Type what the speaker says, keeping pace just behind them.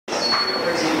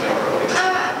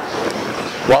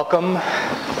Welcome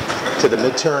to the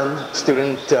midterm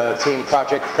student team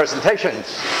project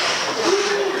presentations.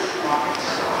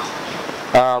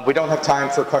 We don't have time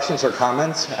for questions or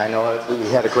comments. I know we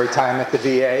had a great time at the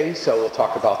VA, so we'll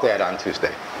talk about that on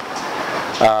Tuesday.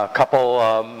 A couple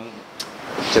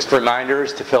just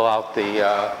reminders to fill out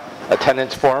the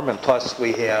attendance form, and plus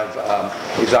we have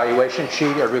evaluation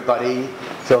sheet. Everybody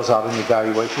fills out an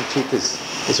evaluation sheet.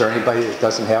 Is there anybody that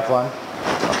doesn't have one?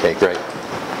 Okay, great.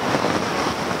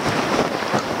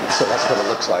 So that's what it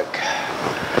looks like.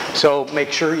 So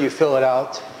make sure you fill it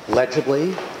out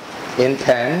legibly, in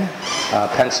pen.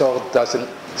 Pencil doesn't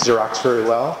Xerox very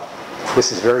well.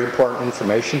 This is very important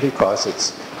information because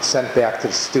it's sent back to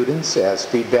the students as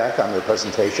feedback on their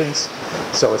presentations.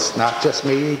 So it's not just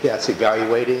me that's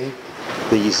evaluating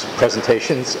these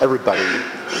presentations, everybody.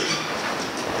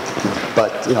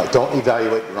 But don't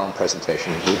evaluate your own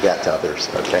presentation, leave that to others,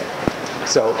 okay?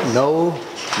 So no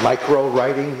micro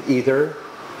writing either.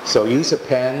 So use a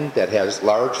pen that has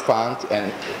large font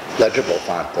and legible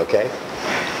font, okay?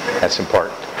 That's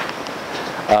important.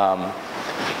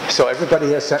 So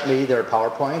everybody has sent me their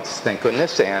PowerPoints, thank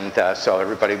goodness, and so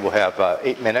everybody will have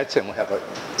 8 minutes and we'll have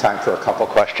time for a couple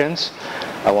questions.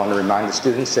 I want to remind the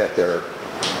students that their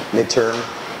midterm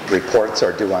reports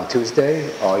are due on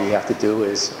Tuesday. All you have to do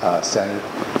is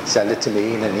send it to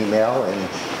me in an email in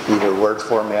either Word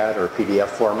format or PDF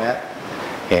format,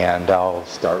 and I'll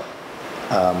start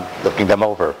looking them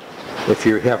over. If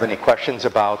you have any questions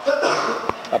about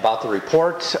the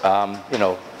reports,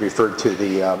 refer to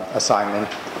the assignment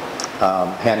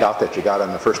handout that you got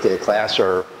on the first day of class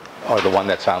or the one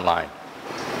that's online.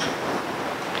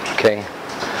 Okay,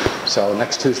 so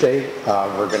next Tuesday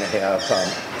we're going to have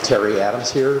Terry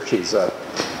Adams here. She's an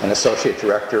associate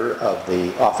director of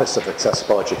the Office of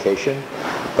Accessible Education,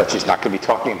 but she's not going to be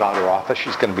talking about her office.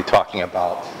 She's going to be talking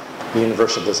about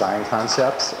universal design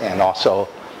concepts and also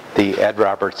the Ed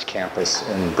Roberts campus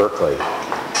in Berkeley.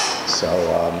 So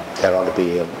that ought to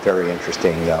be a very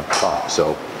interesting talk,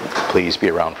 so please be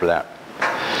around for that.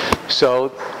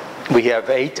 So we have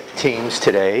 8 teams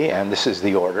today, and this is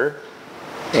the order.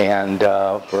 And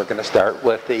we're going to start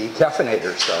with the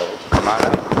caffeinator, so come on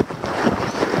up.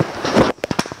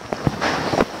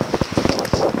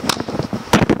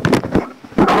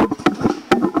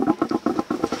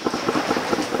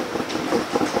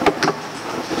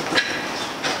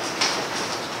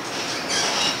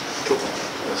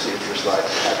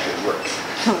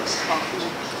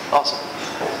 Awesome.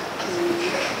 Do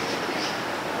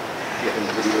you have any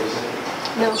videos in it?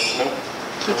 No. No?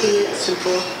 Keeping it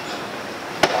simple.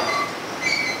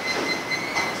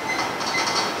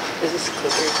 Is this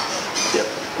clicker? Yep.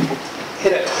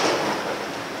 Hit it.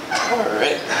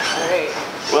 Alright. Alright.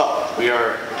 Well, we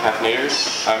are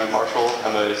Caffeinators. I'm Marshall.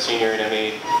 I'm a senior in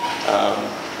ME.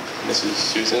 This is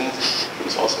Susan,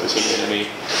 who's also a senior in ME.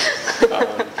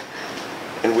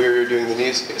 And we're doing the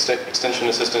NEAS Extension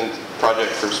Assistant project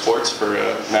for sports for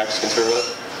Max Conserva.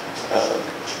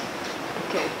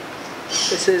 Okay.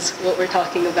 This is what we're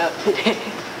talking about today.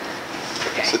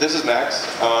 Okay. So this is Max.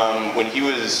 When he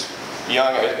was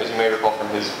young, as you may recall from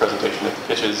his presentation at the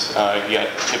pitches, he got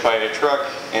hit by a truck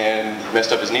and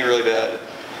messed up his knee really bad.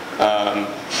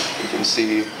 You can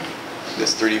see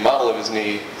this 3D model of his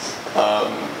knee.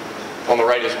 On the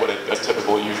right is what a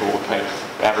typical, usual kind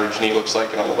of average knee looks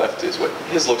like, and on the left is what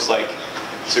his looks like.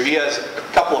 So he has a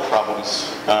couple of problems.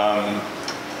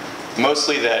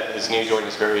 Mostly that his knee joint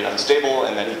is very unstable,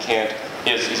 and that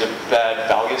he's a bad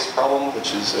valgus problem,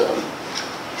 which is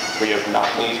where you have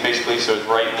knock knees basically. So his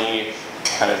right knee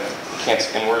kind of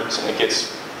cants inwards, and it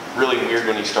gets really weird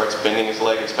when he starts bending his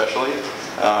leg, especially.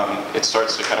 It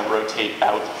starts to kind of rotate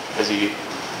out as he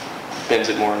bends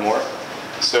it more and more.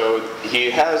 So he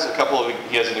has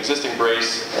an existing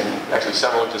brace, and actually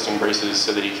several existing braces,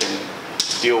 so that he can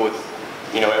deal with,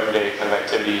 everyday kind of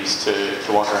activities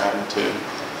to walk around, to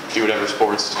do whatever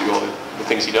sports, to do all the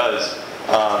things he does.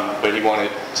 But he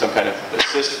wanted some kind of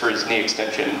assist for his knee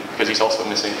extension because he's also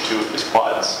missing 2 of his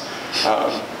quads.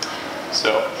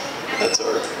 So that's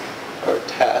our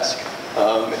task.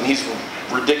 And he's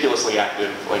ridiculously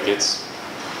active. Like it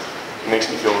makes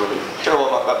me feel really terrible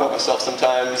about myself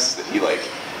sometimes, that he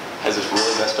has this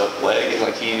really messed up leg,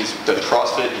 and he's done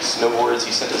CrossFit, he snowboards.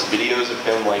 He sent us videos of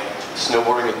him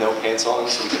snowboarding with no pants on,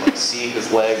 so we can see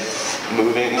his leg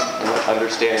moving and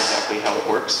understand exactly how it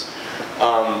works.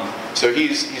 So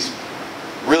he's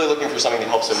really looking for something that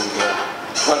helps him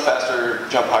run faster,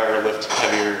 jump higher, lift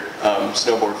heavier,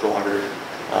 snowboard for longer,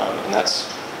 and that's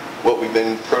what we've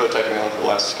been prototyping on for the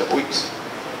last couple weeks.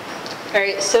 All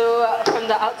right, so from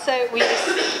the outset, we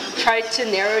just tried to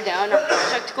narrow down our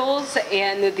project goals,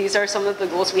 and these are some of the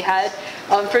goals we had.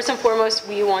 First and foremost,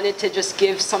 we wanted to just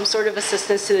give some sort of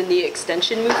assistance to the knee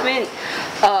extension movement.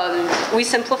 We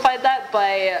simplified that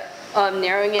by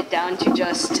narrowing it down to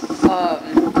just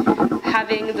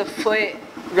having the foot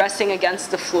resting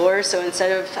against the floor, so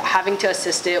instead of having to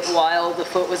assist it while the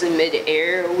foot was in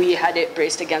mid-air, we had it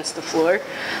braced against the floor.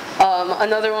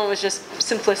 Another one was just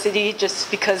simplicity, just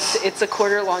because it's a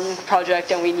quarter-long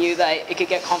project and we knew that it could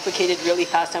get complicated really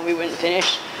fast and we wouldn't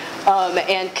finish.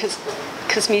 And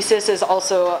cosmesis is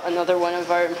also another one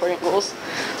of our important goals.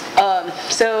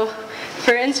 So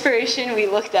for inspiration, we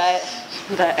looked at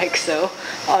the EXO,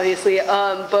 obviously,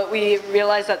 but we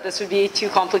realized that this would be too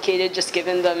complicated just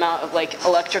given the amount of like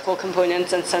electrical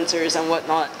components and sensors and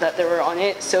whatnot that there were on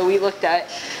it. So we looked at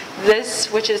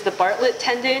this, which is the Bartlett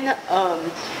tendon.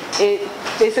 It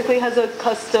basically has a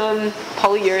custom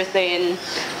polyurethane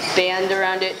band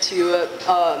around it to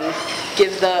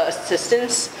give the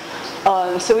assistance.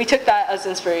 So we took that as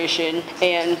inspiration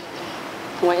and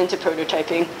went into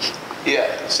prototyping.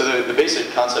 Yeah, so the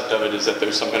basic concept of it is that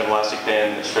there's some kind of elastic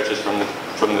band that stretches from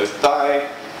the thigh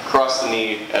across the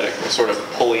knee at a sort of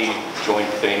pulley joint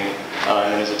thing,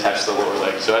 and is attached to the lower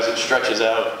leg. So as it stretches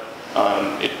out,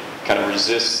 it kind of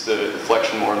resists the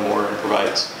flexion more and more and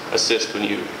provides assist when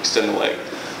you extend the leg.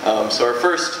 So our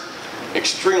first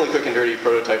extremely quick and dirty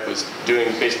prototype was doing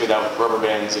basically that with rubber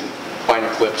bands and binder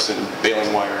clips and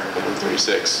baling wire number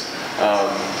 36.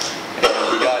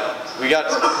 And we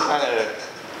got kind of,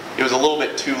 it was a little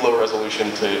bit too low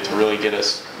resolution to really get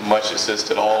us much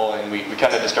assist at all, and we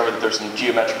kind of discovered that there's some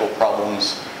geometrical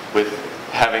problems with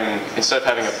having, instead of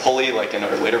having a pulley like in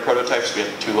our later prototypes, we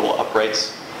had two little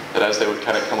uprights that as they would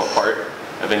kind of come apart,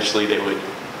 eventually they would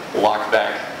lock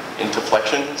back into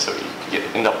flexion, so you could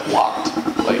end up locked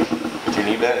like with your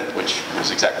knee bent, which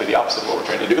is exactly the opposite of what we're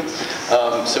trying to do.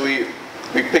 So we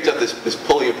picked up this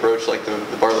pulley approach like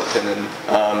the Bartlett tendon,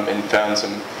 and found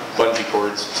some bungee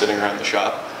cords sitting around the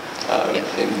shop.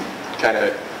 And kind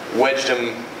of wedged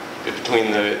them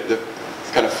between the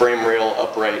kind of frame rail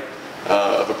upright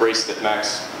of a brace that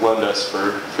Max loaned us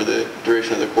for the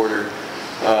duration of the quarter.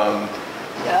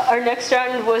 Yeah, our next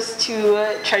round was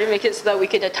to try to make it so that we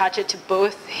could attach it to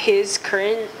both his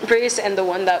current brace and the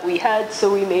one that we had.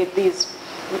 So we made these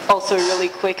also really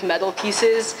quick metal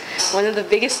pieces. One of the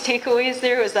biggest takeaways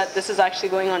there was that this is actually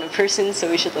going on a person, so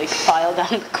we should like file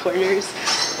down the corners.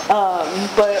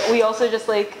 But we also just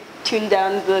like tuned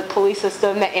down the pulley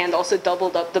system and also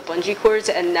doubled up the bungee cords,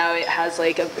 and now it has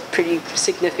like a pretty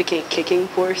significant kicking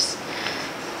force.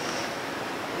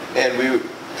 And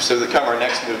so the kind of our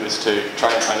next move is to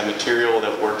try and find a material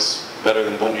that works better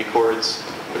than bungee cords,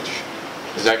 which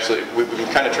is actually, we've been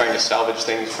kind of trying to salvage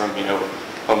things from, you know,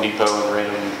 Home Depot and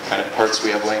random kind of parts we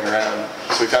have laying around.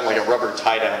 So we found like a rubber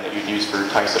tie down that you'd use for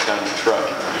tying stuff down in the truck,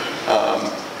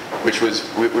 which was,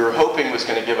 we were hoping was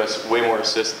going to give us way more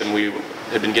assist than we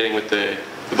had been getting with the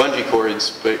bungee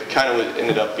cords, but kind of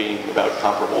ended up being about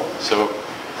comparable. So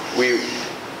we're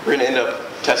going to end up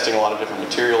testing a lot of different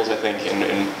materials, I think,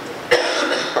 and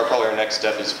probably our next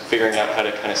step is figuring out how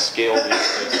to kind of scale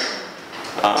these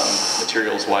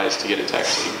materials-wise to get it to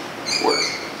actually work.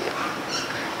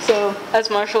 So, as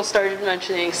Marshall started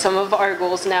mentioning, some of our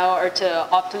goals now are to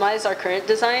optimize our current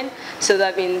design. So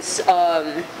that means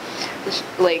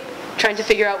like trying to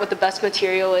figure out what the best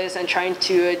material is and trying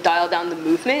to dial down the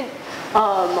movement.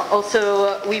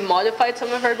 Also, we modified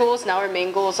some of our goals. Now our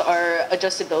main goals are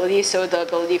adjustability, so the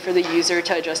ability for the user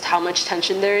to adjust how much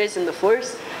tension there is in the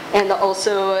force, and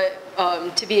also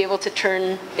to be able to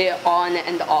turn it on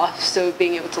and off, so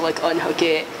being able to like unhook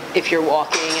it if you're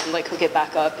walking and like hook it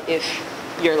back up if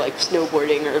you're like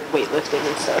snowboarding or weightlifting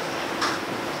and stuff.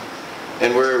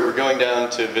 And we're going down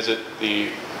to visit the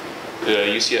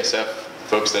UCSF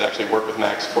folks that actually work with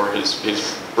Max for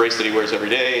his brace that he wears every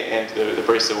day, and the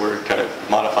brace that we're kind of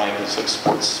modifying is a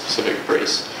sports-specific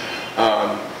brace,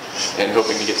 and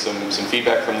hoping to get some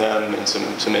feedback from them and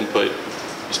some input,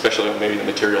 especially on maybe the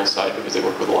materials side, because they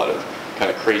work with a lot of kind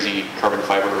of crazy carbon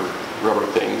fiber rubber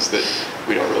things that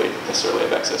we don't really necessarily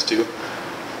have access to.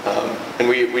 And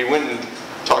we went and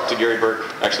talked to Gary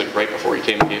Burke actually right before he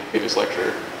came and gave his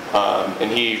lecture,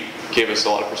 and he gave us a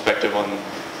lot of perspective on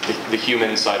the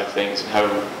human side of things and how,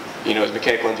 you know, as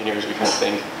mechanical engineers we kind of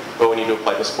think, oh, we need to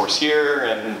apply this force here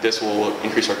and this will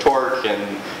increase our torque,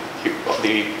 and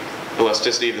the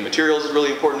elasticity of the materials is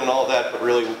really important and all of that, but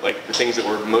really like the things that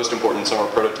were most important in some of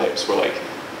our prototypes were like,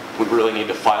 we really need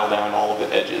to file down all of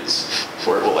the edges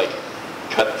where it will like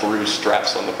cut through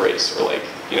straps on the brace or like,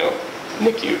 you know,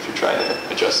 nick you if you're trying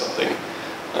to adjust something.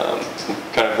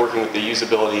 kind of working with the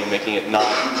usability and making it not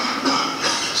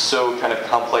so kind of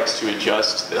complex to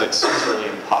adjust that it's really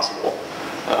impossible,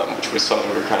 which was something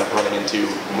we were kind of running into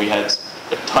when we had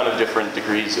a ton of different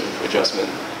degrees of adjustment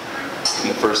in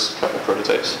the first couple of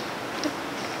prototypes.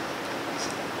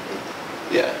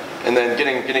 Yeah, and then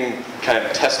getting kind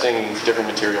of testing different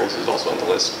materials is also on the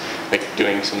list, like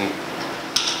doing some.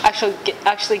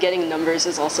 Actually getting numbers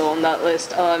is also on that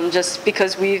list, just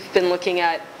because we've been looking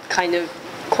at kind of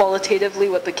qualitatively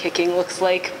what the kicking looks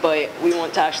like, but we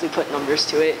want to actually put numbers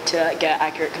to it to get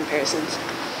accurate comparisons.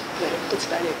 But that's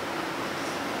about it.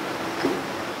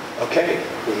 Okay,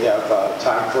 we have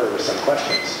time for some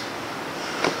questions.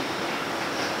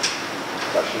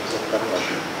 Questions?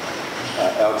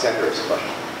 Alexander has a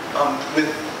question.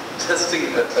 With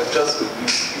testing adjustment, you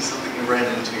said that you ran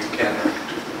into kind of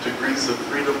degrees of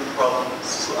freedom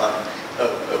problems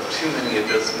of too many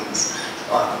adjustments.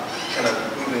 Kind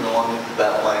of moving along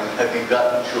that line, have you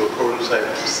gotten to a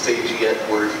prototype stage yet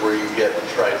where you get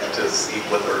tried to see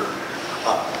whether,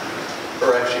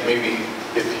 or actually maybe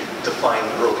if you define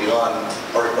early on,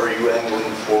 are you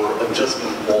angling for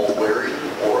adjustment while wearing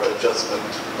or adjustment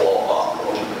while off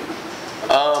only?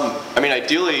 I mean,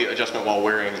 ideally adjustment while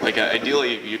wearing. Like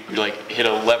ideally, you like hit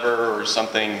a lever or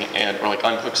something, or like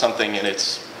unhook something, and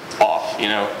it's off. You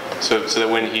know, so that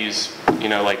when he's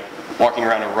like walking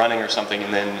around or running or something,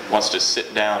 and then wants to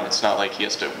sit down, it's not like he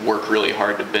has to work really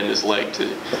hard to bend his leg to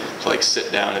like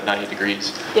sit down at 90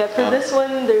 degrees. Yeah, for this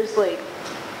one, there's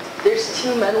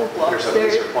two metal blocks.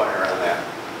 There's a laser pointer on that.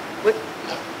 What?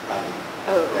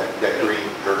 Oh. That green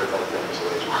vertical thing is a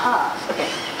laser pointer. Ah, okay.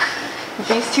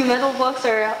 These two metal blocks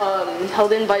are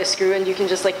held in by a screw, and you can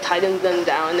just like tighten them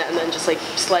down and then just like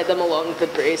slide them along the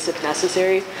brace if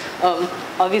necessary.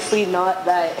 Obviously not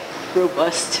that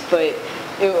robust, but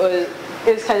it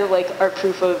was kind of like our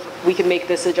proof of we can make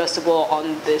this adjustable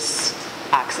on this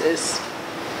axis.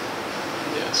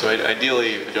 Yeah, so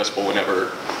ideally adjustable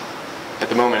whenever. At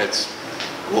the moment, it's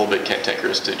a little bit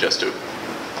cantankerous to adjust it,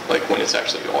 like when it's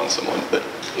actually on someone, but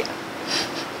yeah.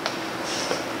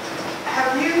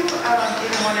 Have you,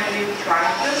 either one of you,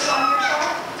 tried this on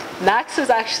yourself? Max has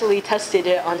actually tested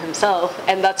it on himself,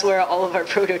 and that's where all of our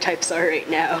prototypes are right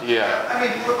now. yeah. I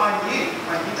mean, on you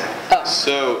guys. Oh.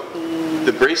 So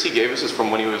the brace he gave us is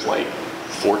from when he was like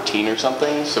 14 or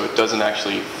something, so it doesn't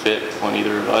actually fit on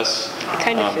either of us. It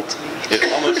kind of fits me.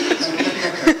 It almost fits me.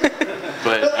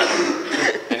 But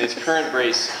in his current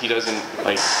brace, he doesn't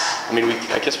like. I mean,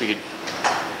 I guess we could.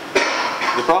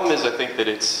 The problem is, I think that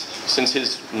since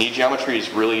his knee geometry is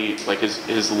really like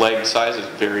his leg size is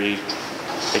very.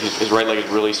 Like his right leg is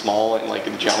really small, and like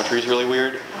the geometry is really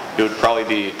weird. It would probably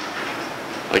be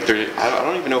like I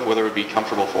don't even know whether it would be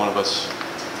comfortable for one of us.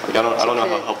 Like I don't know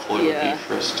how helpful it would be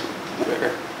for us to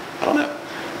wear. I don't know.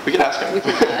 We could ask him. We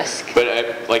can ask.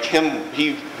 But like him,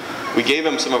 we gave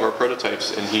him some of our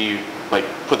prototypes, and he like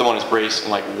put them on his brace and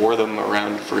like wore them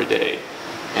around for a day,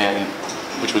 and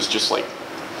which was just like.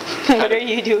 What are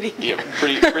you doing? Yeah,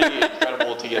 pretty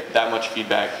incredible to get that much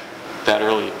feedback that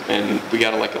early, and we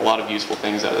got like a lot of useful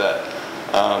things out of that.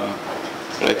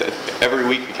 But every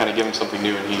week we kind of give him something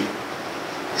new, and he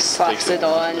Slaps it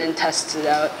on and tests it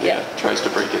out. yeah, tries to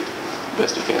break it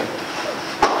best he can.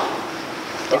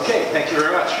 Okay, thank you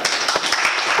very much.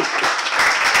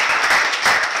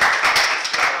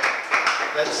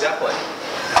 Led Zeppelin.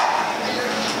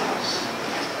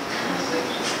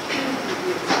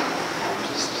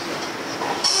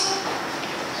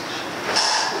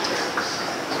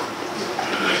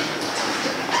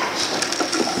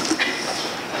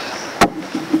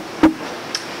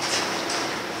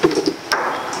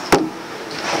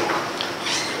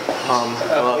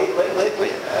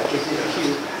 Wait. Give me a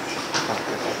cue.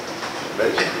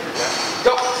 Ready?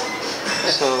 Go!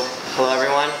 So, hello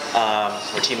everyone.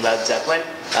 We're Team Led Zeppelin,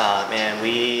 and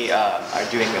we are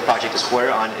doing a project this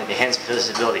quarter on enhanced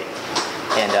visibility.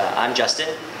 And I'm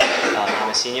Justin. I'm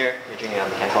a senior majoring in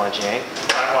mechanical engineering.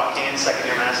 I'm Joaquin, second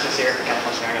year master's here in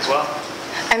mechanical engineering as well.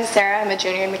 I'm Sarah. I'm a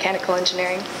junior in mechanical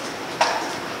engineering.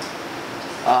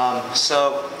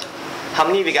 So, how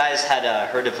many of you guys had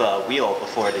heard of Wheel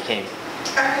before they came?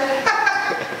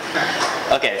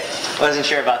 Okay, I wasn't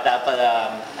sure about that, but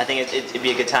I think it'd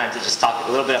be a good time to just talk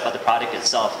a little bit about the product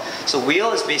itself. So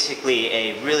Wheel is basically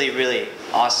a really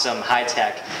awesome,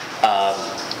 high-tech,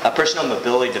 a personal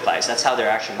mobility device. That's how they're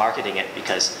actually marketing it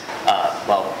because,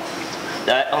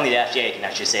 only the FDA can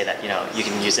actually say that you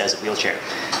can use it as a wheelchair.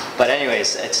 But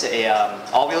anyways, it's a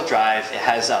all-wheel drive. It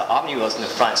has Omni wheels in the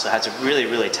front, so it has a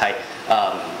really tight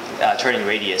turning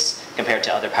radius compared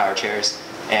to other power chairs.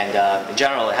 And in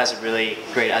general, it has a really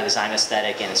great design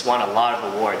aesthetic, and it's won a lot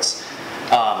of awards.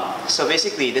 So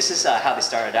basically, this is how they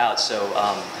started out. So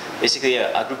basically,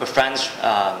 a group of friends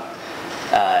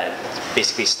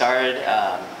basically started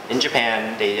in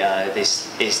Japan. They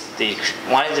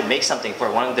wanted to make something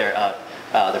for one of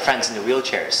their friends in the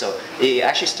wheelchair. So they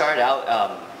actually started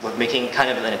out with making kind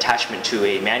of an attachment to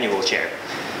a manual chair.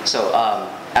 So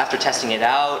after testing it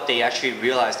out, they actually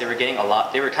realized they were getting a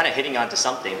lot. They were kind of hitting onto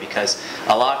something because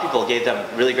a lot of people gave them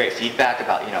really great feedback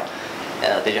about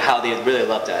how they really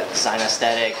loved the design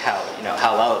aesthetic, how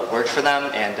well it worked for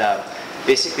them, and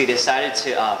basically decided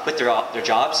to quit their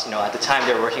jobs. At the time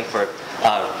they were working for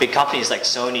big companies like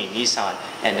Sony, Nissan,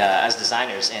 and as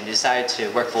designers, and decided to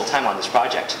work full time on this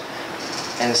project.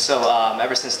 And so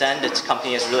ever since then, the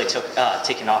company has really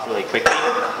taken off really quickly.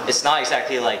 It's not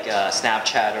exactly like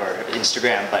Snapchat or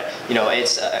Instagram, but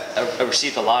it's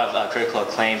received a lot of critical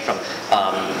acclaim from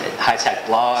high-tech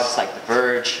blogs like The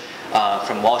Verge,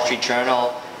 from Wall Street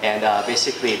Journal, and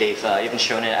basically they've even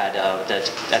shown it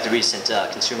at the recent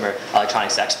Consumer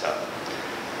Electronics Expo.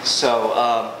 So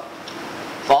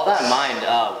with all that in mind,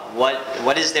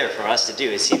 what is there for us to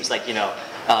do? It seems like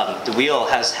the wheel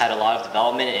has had a lot of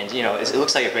development, and it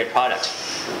looks like a great product.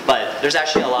 But there's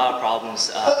actually a lot of problems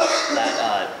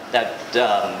that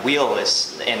Wheel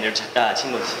and their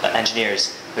team of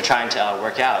engineers are trying to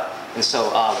work out. And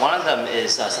so one of them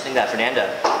is something that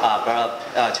Fernanda brought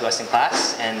up to us in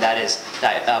class, and that is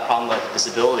that problem of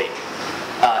visibility.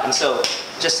 And so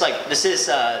just like this is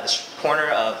the corner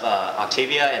of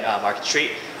Octavia and Market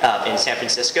Street in San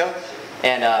Francisco.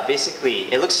 And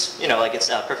basically, it looks like it's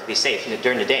perfectly safe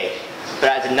during the day. But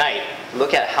at the night,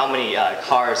 look at how many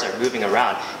cars are moving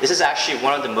around. This is actually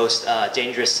one of the most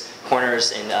dangerous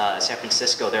corners in San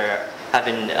Francisco. There have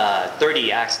been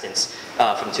 30 accidents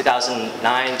from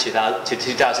 2009 to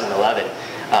 2011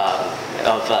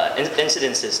 of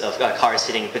incidences of cars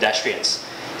hitting pedestrians.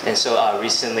 And so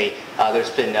recently,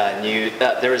 there's been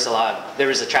there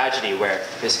was a tragedy where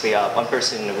basically one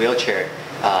person in a wheelchair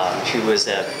who was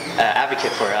an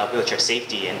advocate for wheelchair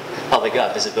safety and public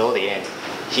visibility, and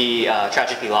he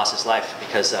tragically lost his life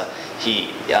because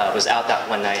he was out that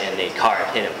one night and a car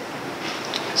hit him.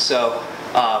 So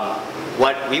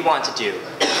what we want to do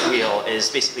at Wheel is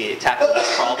basically tackle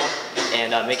this problem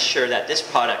and make sure that this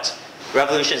product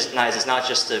revolutionizes not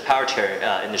just the power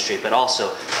chair industry, but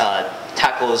also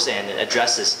tackles and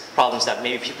addresses problems that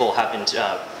maybe people haven't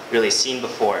really seen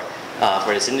before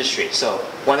for this industry. So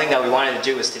one thing that we wanted to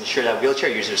do is to ensure that wheelchair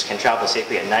users can travel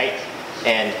safely at night,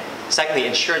 and secondly,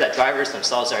 ensure that drivers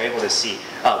themselves are able to see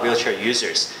wheelchair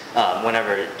users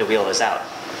whenever the wheel is out.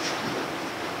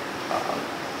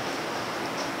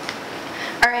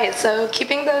 All right, so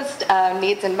keeping those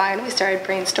needs in mind, we started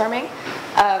brainstorming.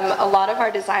 A lot of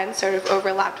our designs sort of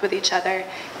overlapped with each other,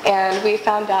 and we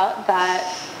found out that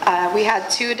we had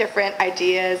two different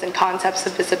ideas and concepts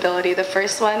of visibility. The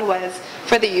first one was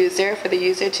for the user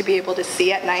to be able to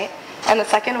see at night, and the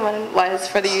second one was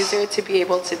for the user to be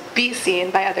able to be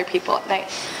seen by other people at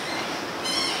night.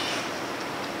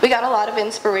 We got a lot of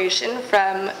inspiration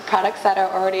from products that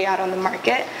are already out on the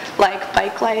market, like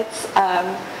bike lights.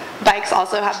 Bikes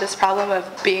also have this problem of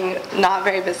being not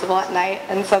very visible at night,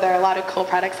 and so there are a lot of cool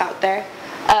products out there.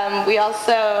 We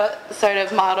also sort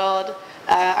of modeled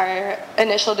our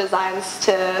initial designs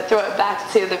to throw it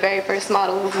back to the very first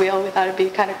model of Wheel. We thought it'd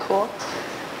be kind of cool.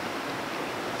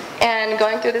 And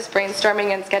going through this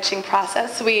brainstorming and sketching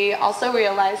process, we also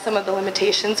realized some of the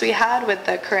limitations we had with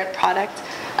the current product.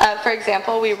 For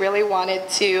example, we really wanted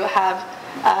to have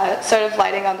sort of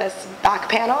lighting on this back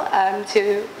panel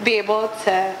to be able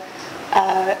to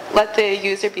let the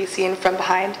user be seen from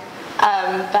behind.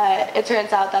 But it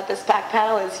turns out that this back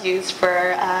panel is used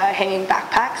for hanging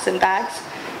backpacks and bags,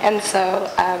 and so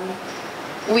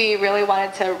we really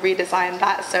wanted to redesign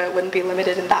that so it wouldn't be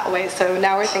limited in that way. So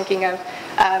now we're thinking of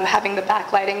having the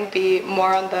backlighting be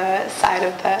more on the side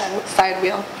of the side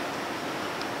wheel.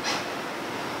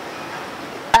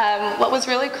 What was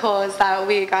really cool is that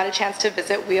we got a chance to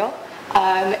visit Wheel,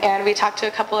 and we talked to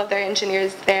a couple of their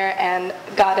engineers there and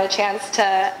got a chance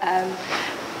to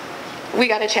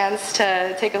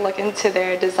take a look into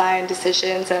their design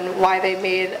decisions and why they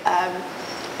made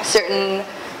certain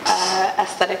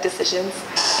aesthetic decisions.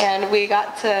 And we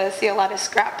got to see a lot of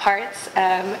scrap parts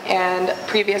and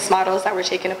previous models that were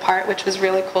taken apart, which was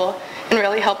really cool and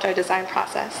really helped our design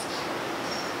process.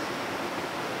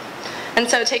 And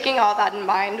so taking all that in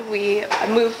mind, we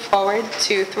moved forward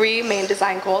to three main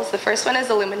design goals. The first one is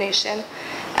illumination,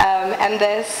 and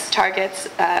this targets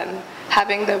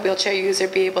having the wheelchair user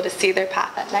be able to see their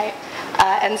path at night.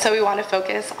 And so we want to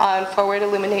focus on forward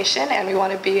illumination, and we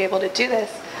want to be able to do this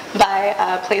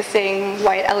by placing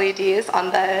white LEDs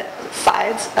on the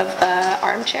sides of the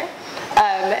armchair.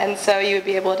 And so you would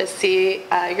be able to see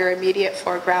your immediate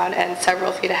foreground and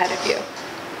several feet ahead of you.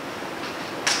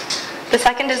 The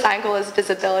second design goal is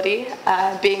visibility,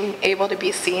 being able to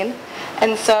be seen.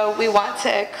 And so we want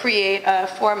to create a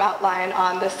form outline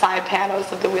on the side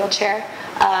panels of the wheelchair.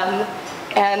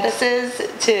 And this is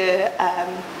to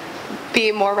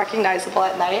be more recognizable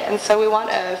at night. And so we want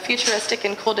a futuristic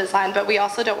and cool design, but we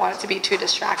also don't want it to be too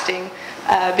distracting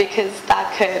because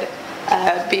that could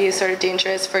be sort of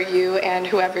dangerous for you and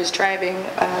whoever's driving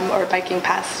or biking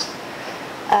past.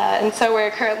 And so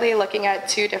we're currently looking at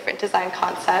 2 different design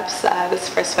concepts, this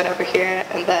first one over here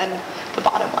and then the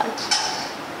bottom one.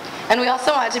 And we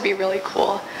also want it to be really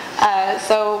cool.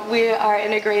 So we are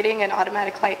integrating an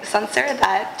automatic light sensor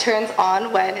that turns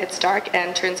on when it's dark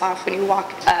and turns off when you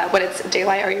walk, when it's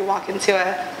daylight or you walk into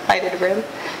a lighted room.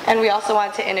 And we also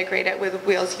want to integrate it with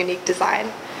Wheel's unique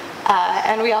design.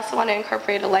 And we also want to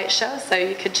incorporate a light show, so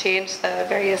you could change the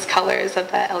various colors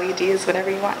of the LEDs whenever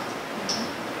you want.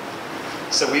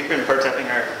 So we've been prototyping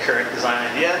our current design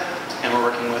idea, and we're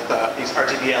working with these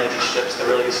RGB LED strips that are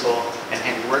really useful and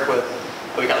handy to work with.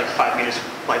 We got like 5 meters of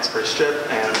lights per strip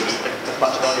and like a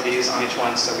bunch of LEDs on each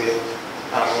one, so we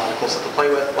have a lot of cool stuff to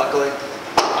play with, luckily.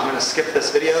 I'm going to skip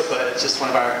this video, but it's just one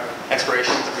of our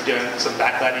explorations that we're doing some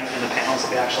backlighting in the panels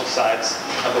of the actual sides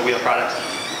of the Wheel product.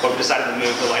 But we decided to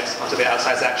move the lights onto the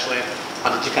outsides actually,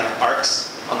 onto 2 kind of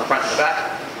arcs on the front and the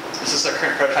back. This is our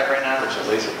current prototype right now. Which is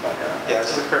laser cut, Yeah,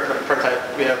 this is the current prototype.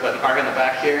 We have an arc on the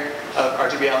back here of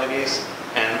RGB LEDs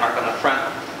and an arc on the front.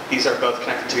 These are both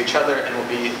connected to each other and will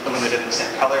be illuminated in the same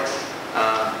color.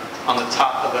 On the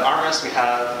top of the armrest, we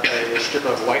have a strip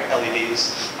of white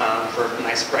LEDs for a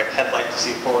nice bright headlight to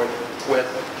see forward with.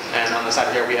 And on the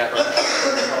side here, we have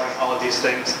all of these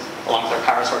things along with our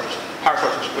power source,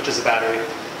 which is a battery.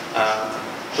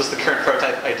 Just the current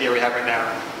prototype idea we have right now.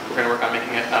 We're going to work on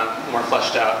making it more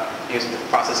fleshed out using different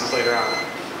processes later on.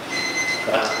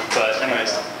 But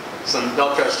anyways, some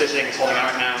Velcro stitching is holding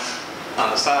out right now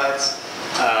on the sides.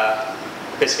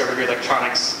 Basic overview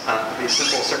electronics, pretty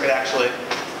simple circuit actually.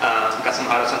 Got some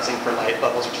auto sensing for light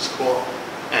levels, which is cool.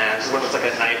 And this is what it looks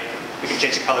like at night. We can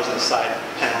change the colors of the side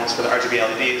panels for the RGB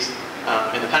LEDs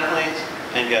independently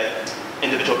and get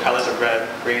individual colors of red,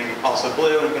 green, also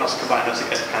blue, and we can also combine those to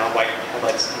get kind of white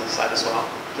headlights on the side as well,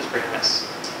 which is pretty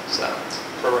nice. So that's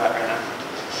where we're at right now.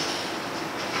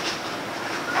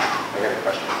 I got a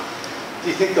question. Do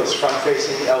you think those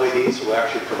front-facing LEDs will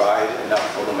actually provide enough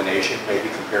illumination, maybe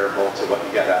comparable to what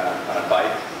you get on a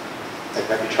bike?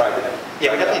 Have you tried that?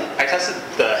 Yeah, I tested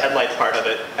the headlight part of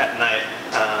it at night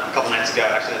a couple nights ago.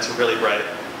 Actually, it's really bright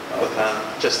with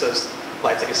just those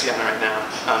lights that you see on it right now.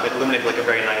 It illuminated like a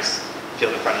very nice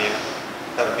field in front of you.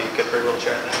 That would be good for a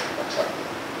wheelchair, I think. I'm sorry.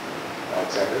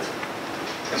 Alexander?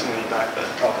 There's something in the back, but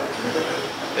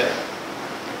Okay.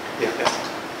 yeah.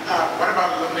 What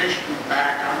about illumination in the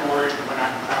back? I'm worried when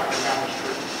I'm traveling down the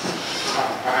street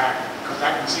back, because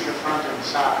I can see the front and the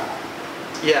side.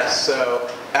 Yeah, so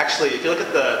actually, if you look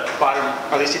at the bottom,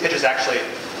 or these 2 pictures actually,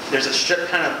 there's a strip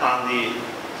kind of on the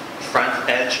front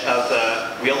edge of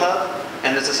the wheel hub,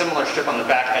 and there's a similar strip on the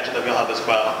back edge of the wheel hub as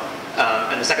well.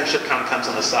 And the second strip kind of comes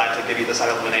on the side to give you the side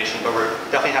illumination, but we're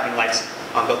definitely having lights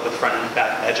on both the front and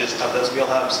back edges of those wheel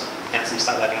hubs, and some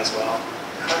side lighting as well.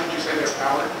 How did you say they're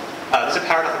powered? This is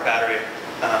powered off a battery.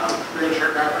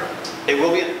 Wheelchair battery? It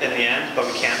will be in the end, but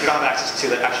we don't have access to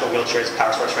the actual wheelchair's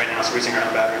power source right now, so we're using our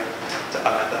own battery to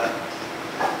augment that.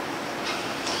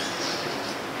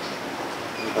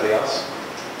 Anybody else?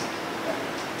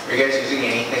 Are you guys using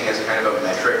anything as a kind of a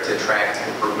metric to track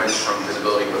improvements from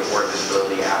visibility before,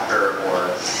 visibility after,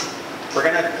 or? We're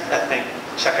going to, I think,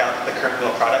 check out the current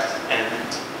wheel product and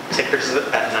take pictures of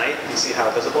it at night and see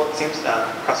how visible it seems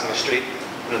crossing the street,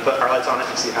 and then put our lights on it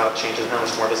and see how it changes and how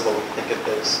much more visible we think it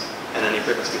is, and any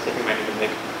improvements we think we might need to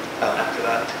make after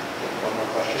that. One more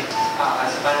question.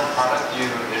 As a final product, do you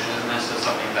envision this as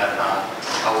something that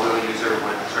a wheel user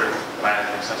would sort of buy as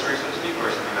an accessory, so to speak,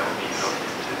 or something that would be built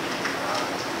into the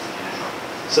initial?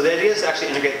 So the idea is to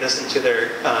actually integrate this into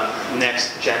their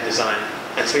next gen design.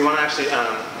 And so we want to actually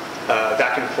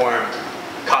vacuum form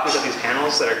copies of these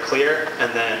panels that are clear,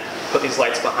 and then put these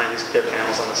lights behind these clear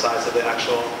panels on the sides of the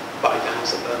actual body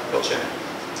panels of the wheelchair.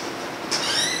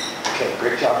 Okay,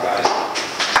 great job, guys.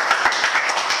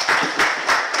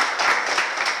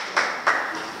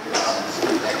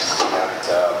 Next, we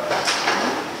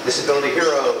got Disability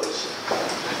Heroes.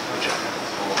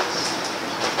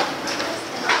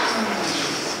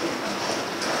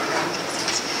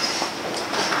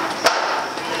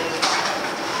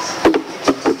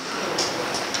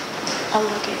 I'll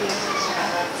look at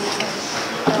you.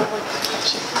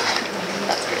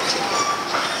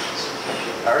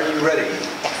 Are you ready?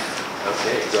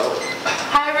 Okay, go.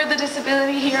 Hi, we're the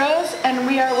Disability Heroes, and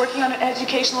we are working on an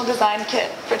educational design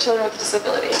kit for children with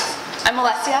disabilities. I'm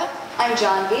Alessia. I'm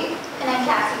John B. And I'm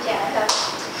Cassie Jericho.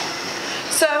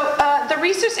 So the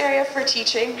resource area for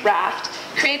teaching, RAFT,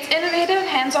 creates innovative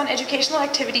hands-on educational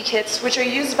activity kits which are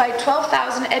used by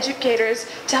 12,000 educators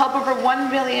to help over 1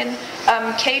 million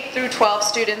K-12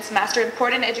 students master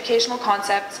important educational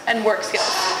concepts and work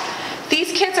skills.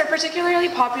 These kits are particularly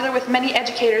popular with many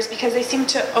educators because they seem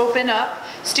to open up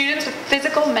students with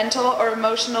physical, mental, or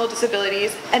emotional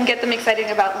disabilities and get them excited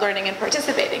about learning and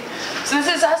participating. So this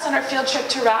is us on our field trip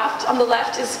to RAFT. On the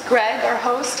left is Greg, our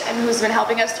host, and who's been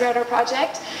helping us throughout our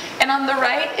project. And on the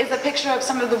right is a picture of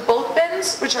some of the bulk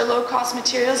bins, which are low-cost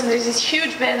materials, and there's these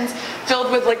huge bins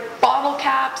filled with like bottle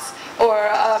caps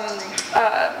or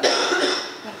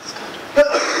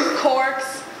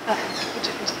corks.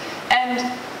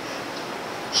 And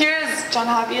here's John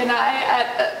Javi and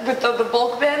I with the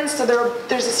bulk bins. So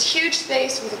there's this huge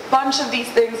space with a bunch of these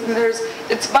things, and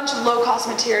it's a bunch of low-cost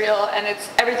material, and it's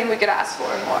everything we could ask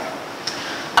for and more.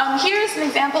 Here's an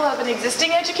example of an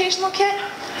existing educational kit.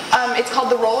 It's called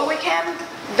the Rollaway Can.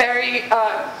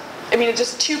 It's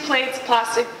just 2 plates,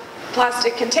 plastic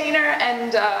container,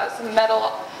 and some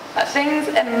metal things,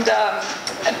 and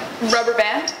rubber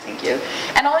band. Thank you.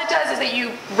 And all it does is that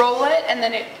you roll it, and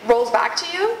then it rolls back to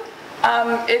you.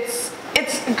 It's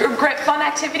a great fun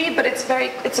activity, but it's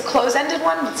a close-ended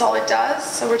one. That's all it does.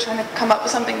 So we're trying to come up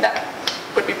with something that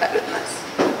would be better than this.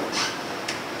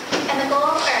 And the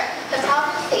goal, or the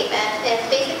problem statement, is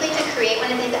basically to create one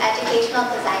of these educational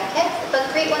design kits, but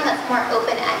create one that's more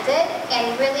open-ended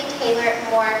and really tailor it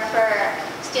more for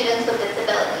students with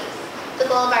disabilities. The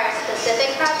goal of our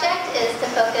specific project is to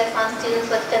focus on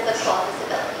students with physical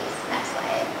disabilities. Next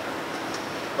slide.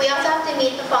 We also have to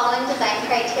meet the following design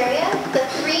criteria. The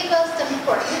 3 most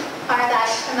important are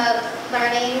that it promotes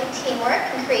learning, teamwork,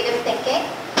 and creative thinking.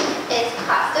 It's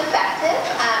cost effective.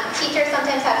 Teachers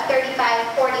sometimes have 35,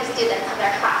 40 students in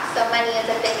their class, so money is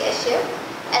a big issue,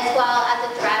 as well as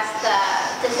address the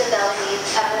disabilities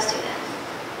of the students.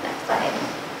 Next slide.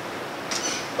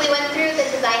 We went through the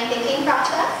design thinking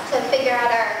process to figure out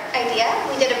our idea.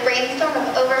 We did a brainstorm of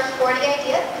over 40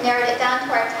 ideas, narrowed it down to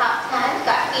our top 10,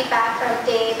 got feedback from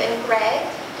Dave and Greg.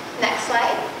 Next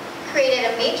slide. Created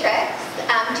a matrix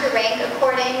to rank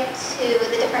according to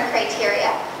the different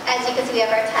criteria. As you can see, we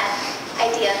have our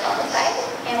 10 ideas on the side,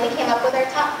 and we came up with our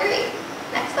top 3.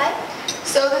 Next slide.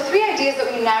 So the 3 ideas that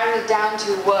we narrowed it down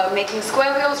to were making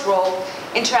square wheels roll,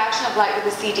 interaction of light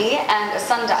with a CD, and a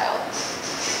sundial.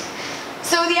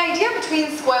 So the idea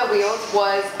between square wheels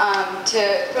was to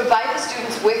provide the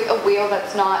students with a wheel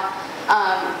that's not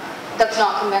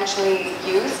conventionally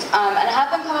used, and have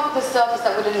them come up with a surface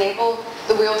that would enable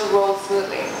the wheel to roll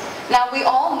smoothly. Now, we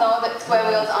all know that square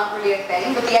wheels aren't really a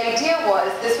thing, but the idea was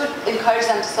this would encourage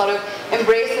them to sort of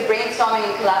embrace the brainstorming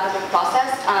and collaborative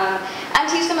process, and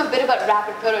teach them a bit about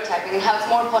rapid prototyping and how it's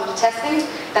more important to test things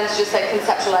than to just like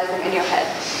conceptualize them in your head.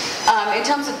 In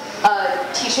terms of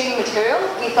teaching material,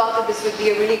 we thought that this would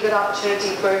be a really good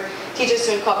opportunity for teachers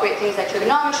to incorporate things like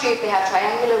trigonometry, if they have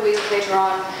triangular wheels later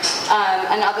on,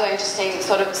 and other interesting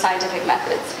sort of scientific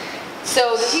methods.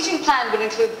 So the teaching plan would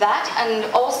include that, and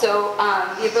also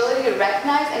the ability to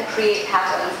recognize and create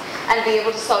patterns and be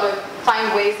able to sort of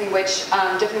find ways in which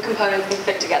different components can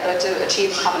fit together to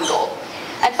achieve a common goal.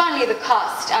 And finally, the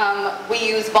cost. We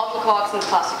use bottle corks and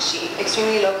plastic sheet,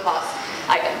 extremely low cost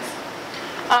items.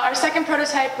 Our second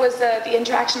prototype was the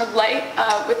interaction of light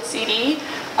with CD.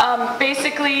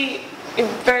 Basically,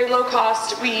 very low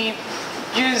cost. We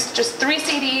used just 3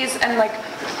 CDs and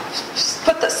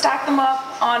stack them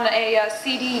up on a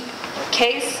CD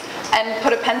case and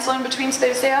put a pencil in between so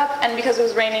they stay up. And because it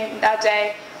was raining that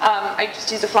day, I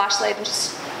just used a flashlight and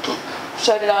just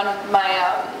showed it on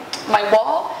my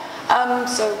wall.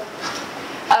 So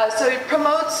it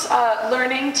promotes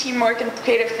learning, teamwork, and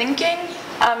creative thinking.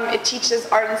 It teaches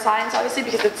art and science, obviously,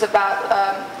 because it's about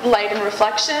light and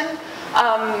reflection.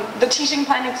 The teaching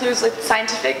plan includes the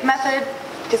scientific method,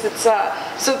 because it's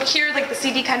so here the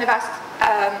CD kind of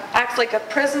acts like a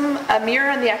prism, a mirror,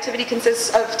 and the activity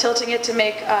consists of tilting it to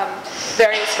make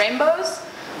various rainbows.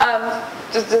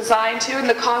 The design too, and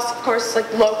the cost, of course,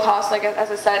 low cost. As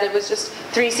I said, it was just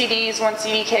 3 CDs, 1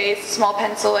 CD case, small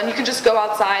pencil, and you can just go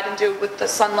outside and do it with the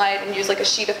sunlight and use a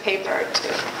sheet of paper to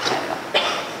shine it up.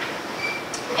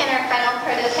 And our final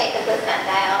prototype is a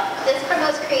sundial. This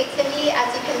promotes creativity. As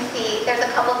you can see, there's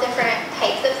a couple different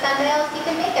types of sundials you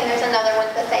can make, and there's another one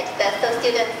besides this, so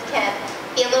students can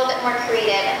be a little bit more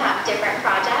creative and have different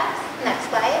projects. Next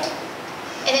slide.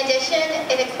 addition,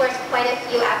 it explores quite a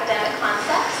few academic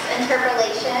concepts.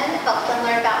 Interpolation helps them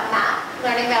learn about math,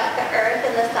 learning about the earth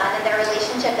and the sun and their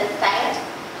relationship in science,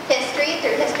 history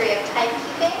through history of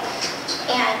timekeeping,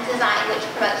 and design, which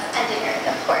promotes engineering,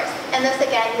 of course. And this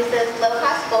again uses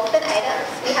low-cost bulk-bin items.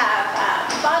 We have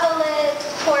bottle lids,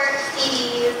 corks,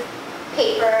 CDs,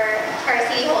 paper, or a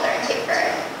CD holder and paper.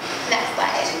 Next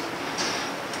slide.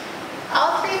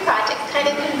 All three projects kind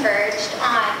of converged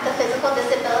on the physical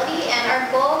disability, and our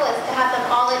goal was to have them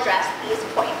all address these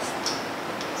points.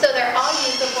 So they're all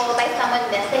usable by someone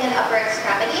missing an upper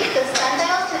extremity. The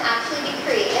sundials can actually be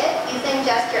created using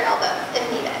just your elbows if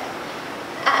needed.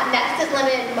 Next is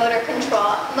limited motor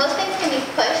control. Most things can be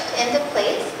pushed into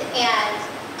place, and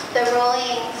the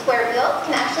rolling square wheels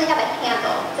can actually have a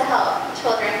handle to help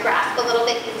children grasp a little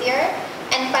bit easier.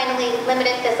 And finally,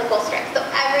 limited physical strength. So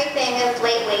everything is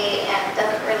lightweight and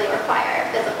doesn't really require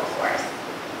physical force.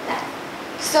 Next.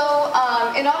 So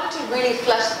in order to really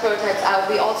flesh the prototypes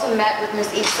out, we also met with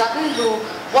Ms. Eve Sutton, who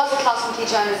was a classroom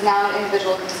teacher and is now an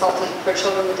individual consultant for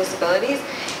children with disabilities.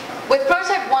 With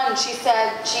prototype 1, she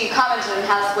said, she commented on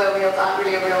how square wheels aren't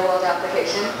really a real-world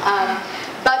application.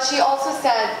 But she also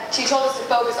said, she told us to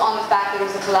focus on the fact that it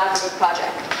was a collaborative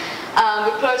project.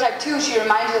 With prototype 2, she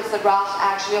reminded us that Raft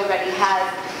actually already has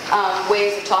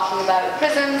ways of talking about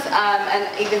prisons and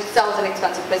even sells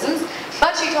inexpensive prisons.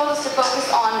 But she told us to focus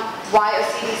on why a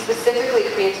CD specifically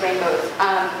creates rainbows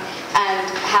and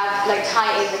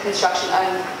tie in the construction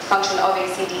and function of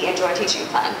a CD into our teaching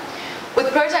plan. With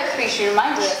prototype 3, she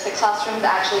reminded us that classrooms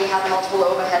actually have multiple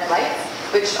overhead lights,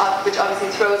 which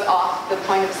obviously throws off the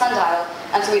point of the sundial,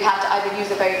 and so we'd have to either use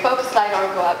a very focused light or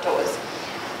go outdoors.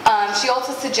 She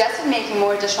also suggested making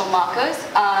more additional markers,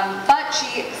 but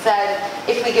she said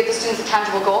if we give the students a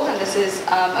tangible goal, then this is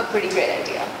a pretty great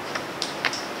idea.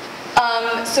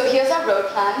 So here's our road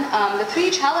plan. The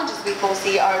 3 challenges we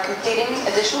foresee are completing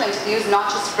additional interviews, not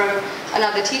just from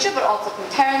another teacher, but also from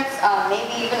parents,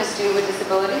 maybe even a student with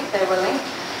disability if they're willing.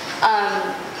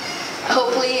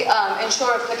 Hopefully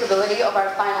ensure applicability of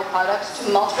our final product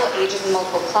to multiple ages and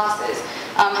multiple classes.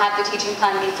 Have the teaching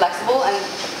plan be flexible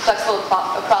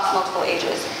across multiple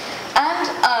ages. And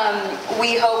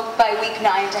we hope by week 9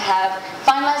 to have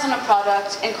finalized on a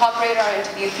product, incorporate our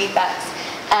interview feedbacks,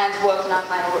 and work on our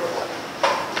final report.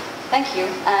 Thank you.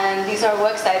 And these are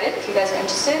works cited if you guys are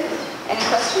interested. Any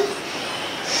questions?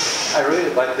 I really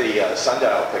like the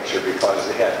sundial picture because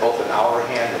it had both an hour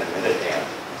hand and a minute hand.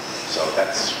 So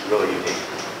that's really unique.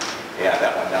 Yeah,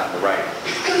 that one down the right.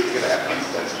 Look at that one.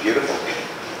 That's beautiful.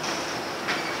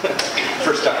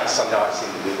 First time sundial I've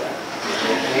seen to do that.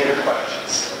 Any other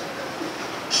questions?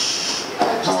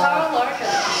 Just how large are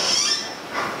the teams?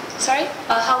 Sorry?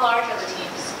 How large are the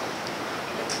teams?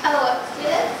 Oh,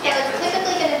 students? Yeah, it's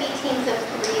typically going to be teams of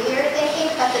 3 we were thinking.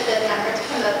 That's a good number to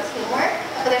promote teamwork.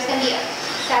 But there's going to be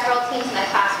several teams in the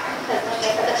classroom because, like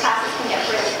I said, the classes can get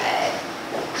really big.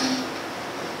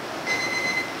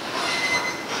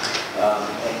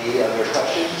 Any other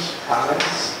questions,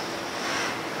 comments?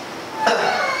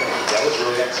 That was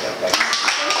really excellent. Thank you.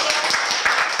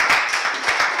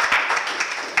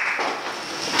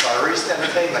 Far East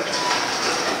Entertainment.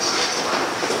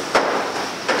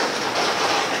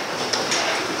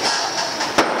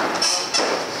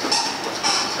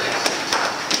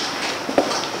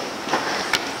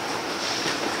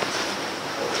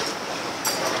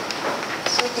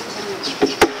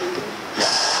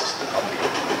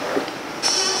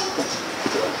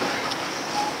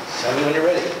 When you're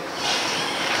ready.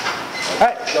 All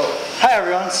right. Go. Hi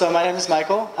everyone. So my name is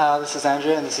Michael. This is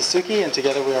Andrea and this is Suki, and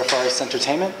together we are Far East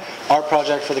Entertainment. Our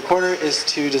project for the quarter is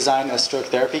to design a stroke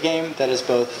therapy game that is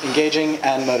both engaging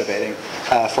and motivating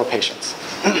for patients.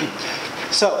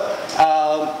 So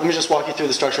let me just walk you through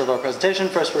the structure of our presentation.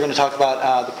 First, we're going to talk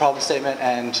about the problem statement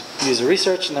and user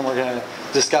research, and then we're going to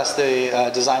discuss the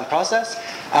design process,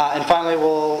 and finally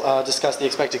we'll discuss the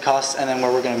expected costs and then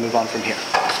where we're going to move on from here.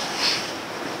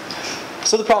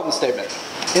 So the problem statement.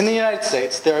 In the United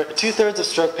States, there are 2/3 of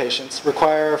stroke patients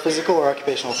require physical or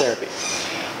occupational therapy.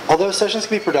 Although sessions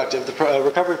can be productive, the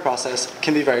recovery process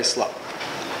can be very slow.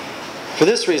 For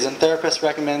this reason, therapists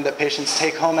recommend that patients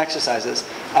take home exercises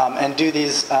and do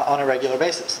these on a regular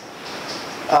basis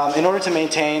in order to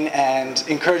maintain and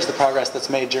encourage the progress that's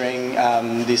made during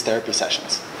these therapy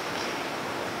sessions.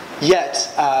 Yet,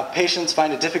 patients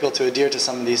find it difficult to adhere to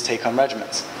some of these take-home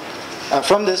regimens.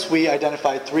 From this, we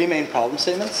identified 3 main problem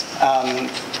statements,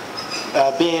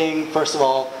 being, first of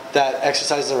all, that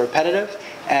exercises are repetitive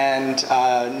and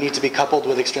need to be coupled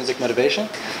with extrinsic motivation.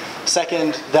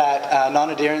 Second, that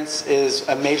non-adherence is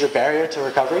a major barrier to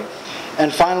recovery.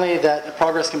 And finally, that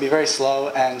progress can be very slow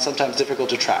and sometimes difficult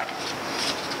to track.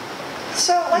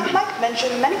 So, like Mike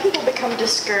mentioned, many people become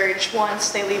discouraged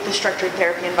once they leave the structured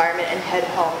therapy environment and head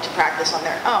home to practice on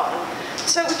their own.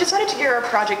 So we decided to gear our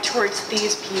project towards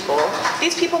these people.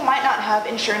 These people might not have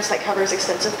insurance that covers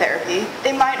extensive therapy,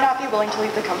 they might not be willing to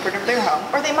leave the comfort of their home,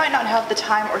 or they might not have the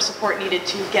time or support needed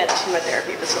to get to a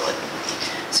therapy facility.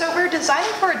 So we're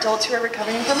designing for adults who are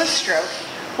recovering from a stroke,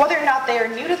 whether or not they are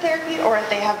new to therapy or if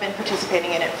they have been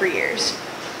participating in it for years.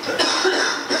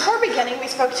 Before beginning, we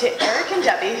spoke to Eric and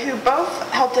Debbie, who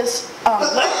both helped us learn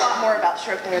a lot more about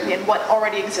stroke therapy and what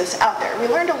already exists out there. We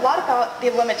learned a lot about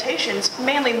the limitations,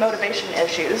 mainly motivation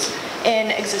issues, in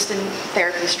existing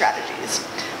therapy strategies.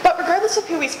 But regardless of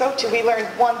who we spoke to, we learned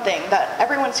one thing that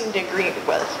everyone seemed to agree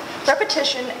with.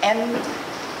 Repetition and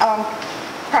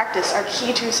practice are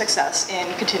key to success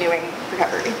in continuing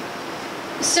recovery.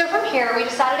 So from here, we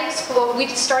started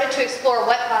to explore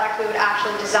what product we would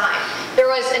actually design. There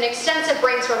was an extensive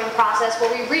brainstorming process where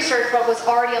we researched what was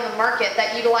already on the market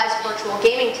that utilized virtual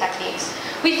gaming techniques.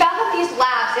 We found that these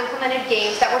labs implemented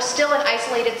games that were still in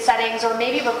isolated settings or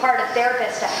maybe required a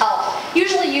therapist to help,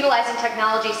 usually utilizing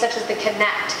technology such as the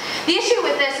Kinect. The issue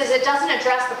with this is it doesn't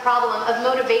address the problem of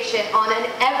motivation on an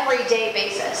everyday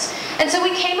basis. And so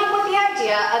we came up with the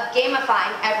idea of gamifying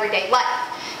everyday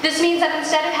life. This means that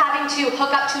instead of having to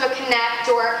hook up to a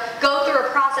Kinect or go through a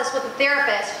process with a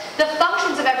therapist, the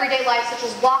functions of everyday life, such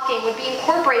as walking, would be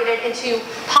incorporated into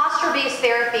posture-based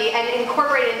therapy and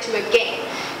incorporated into a game.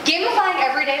 Gamifying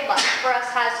everyday life for us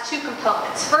has two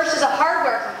components. First is a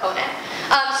hardware component,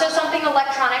 so something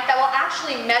electronic that will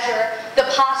actually measure the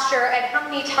posture and how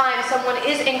many times someone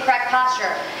is in correct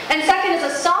posture. And second is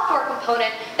a software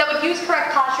component that would use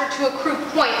correct posture to accrue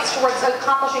points towards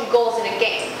accomplishing goals in a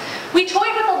game. We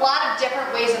toyed with a lot of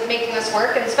different ways of making this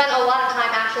work and spent a lot of time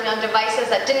actually on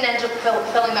devices that didn't end up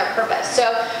fulfilling their purpose.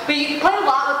 So we played a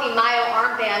lot with the Myo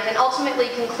armband and ultimately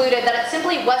concluded that it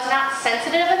simply was not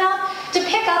sensitive enough to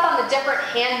pick up on the different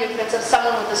hand movements of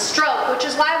someone with a stroke, which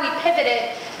is why we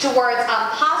pivoted towards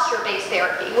posture-based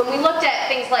therapy. When we looked at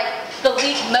things like the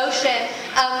leap motion,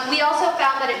 we also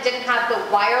found that it didn't have the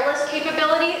wireless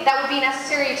capability that would be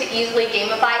necessary to easily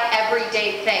gamify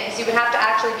everyday things. You would have to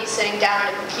actually be sitting down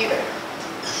at a computer.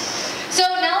 So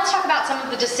now let's talk about some of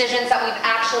the decisions that we've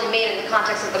actually made in the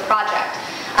context of the project.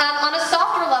 On a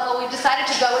softer level, we've decided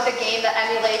to go with a game that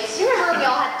emulates, you remember we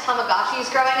all had Tamagotchis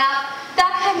growing up?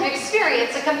 That kind of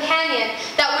experience, a companion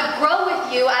that would grow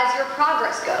with you as your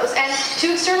progress goes. And to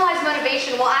externalize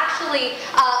motivation, we'll actually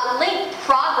link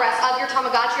progress of your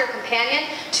Tamagotchi or companion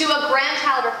to a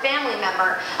grandchild or family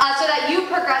member so that you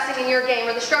progressing in your game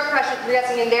or the stroke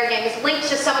progressing in their game is linked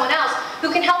to someone else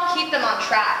who can help keep them on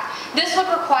track. This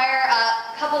would require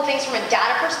a couple of things from a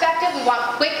data perspective. We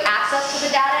want quick access to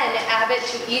the data and have it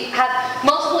to have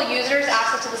multiple users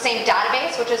access to the same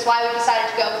database, which is why we decided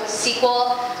to go with a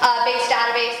SQL-based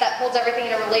database that holds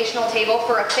everything in a relational table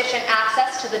for efficient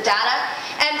access to the data.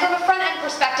 And from a front-end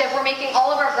perspective, we're making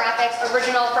all of our graphics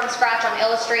original from scratch on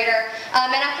Illustrator.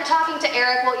 And after talking to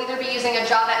Eric, we'll either be using a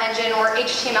Java engine or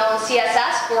HTML and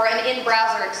CSS for an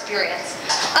in-browser experience.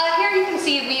 Here you can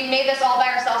see we made this all by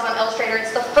ourselves on Illustrator.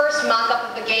 It's the first mock-up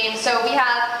of the game. So we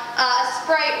have a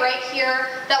sprite right here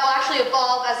that will actually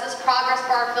evolve as this progress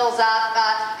bar fills up,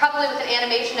 probably with an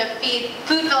animation of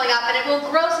food filling up, and it will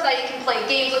grow so that you can play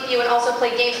games with you and also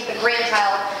play games with the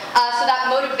grandchild. So that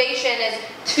motivation is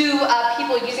two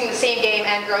people using the same game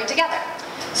and growing together.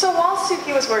 So while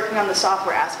Suki was working on the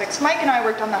software aspects, Mike and I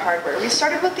worked on the hardware. We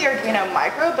started with the Arduino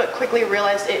Micro, but quickly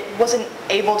realized it wasn't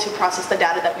able to process the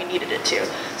data that we needed it to.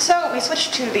 So we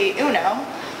switched to the Uno,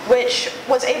 which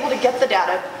was able to get the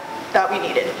data that we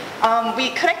needed. We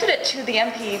connected it to the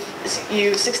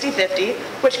MPU 6050,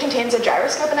 which contains a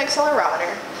gyroscope and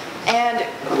accelerometer, and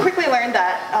quickly learned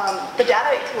that the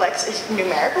data it collects is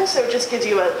numerical, so it just gives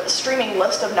you a streaming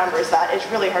list of numbers that is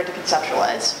really hard to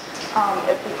conceptualize.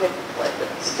 If we could play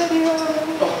this video.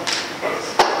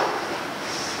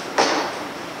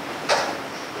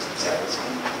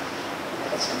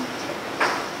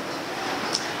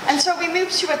 And so we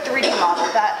moved to a 3D model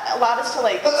that allowed us to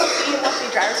see what the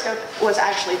gyroscope was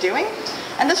actually doing.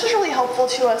 And this was really helpful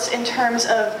to us in terms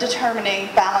of determining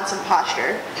balance and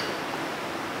posture.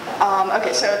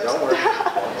 Okay, so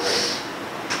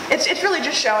it's really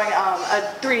just showing a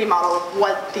 3D model of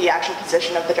what the actual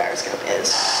position of the gyroscope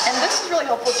is. And this is really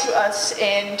helpful to us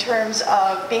in terms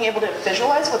of being able to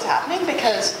visualize what's happening,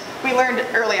 because we learned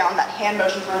early on that hand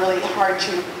motions were really hard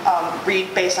to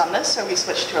read based on this, so we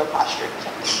switched to a posture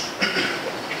technique.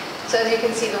 So as you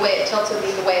can see, the way it tilts would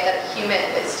be the way that a human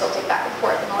is tilting back and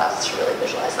forth, and allows us to really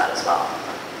visualize that as well.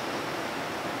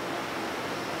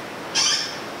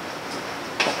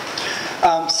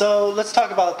 So let's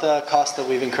talk about the cost that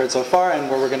we've incurred so far and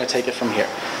where we're going to take it from here.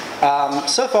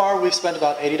 So far, we've spent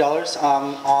about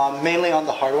 $80 mainly on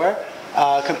the hardware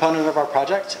component of our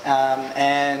project,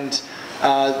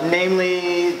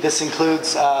 namely, this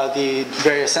includes the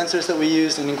various sensors that we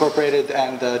used and incorporated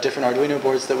and the different Arduino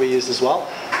boards that we used as well.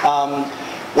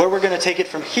 Where we're going to take it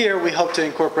from here, we hope to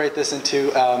incorporate this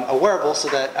into a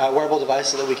wearable device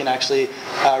so that we can actually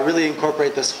really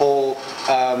incorporate this whole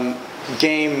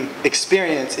game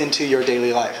experience into your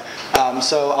daily life.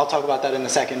 So I'll talk about that in a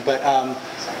second, but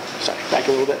sorry, back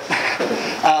a little bit.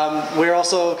 We're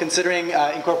also considering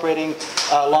incorporating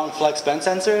long flex bend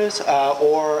sensors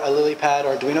or a LilyPad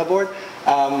Arduino board.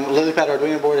 LilyPad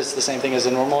Arduino board is the same thing as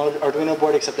a normal Arduino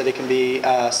board, except that it can be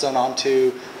sewn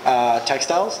onto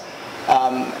textiles.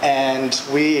 And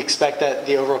we expect that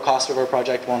the overall cost of our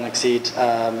project won't exceed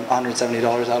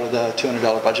 $170 out of the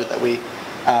 $200 budget that we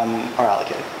are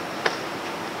allocated.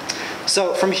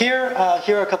 So from here,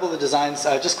 here are a couple of the designs,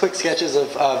 just quick sketches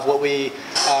of what we,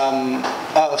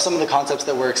 of some of the concepts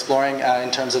that we're exploring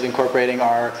in terms of incorporating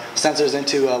our sensors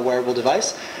into a wearable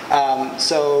device.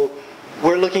 So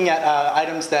we're looking at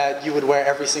items that you would wear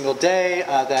every single day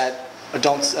that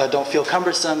don't feel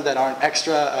cumbersome, that aren't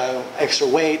extra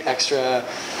weight, extra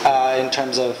in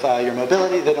terms of your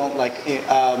mobility. They don't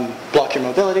block your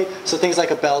mobility. So things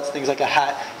like a belt, things like a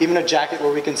hat, even a jacket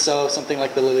where we can sew something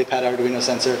like the LilyPad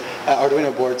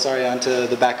Arduino board, onto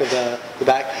the back of the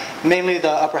back, mainly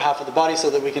the upper half of the body, so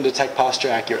that we can detect posture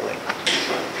accurately.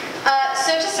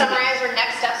 So to summarize, our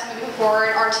next steps moving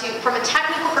forward are to, from a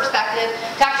technical perspective,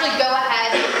 to actually go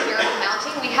ahead and prepare for mounting.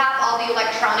 We have all the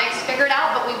electronics figured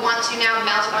out, but we want to now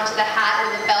mount it onto the hat or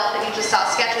the belt that you just saw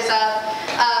sketches of.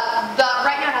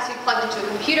 Right now it has to be plugged into a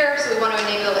computer, so we want to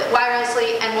enable it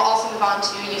wirelessly, and we'll also move on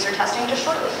to user testing just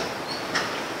shortly.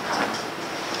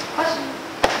 Question?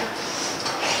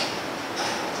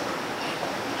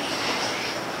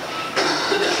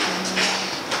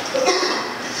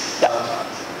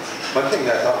 One thing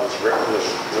that I thought was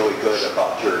really good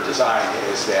about your design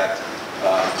is that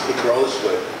it grows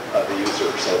with the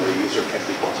user, so the user can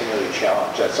be continually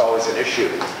challenged. That's always an issue.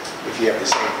 If you have the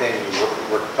same thing,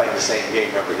 we're playing the same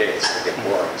game every day, it's going to get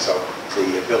boring. So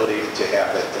the ability to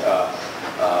have it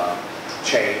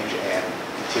change and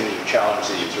continue to challenge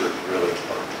the user is really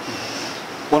important.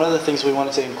 One of the things we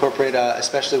wanted to incorporate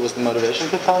especially was the motivation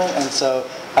component, and so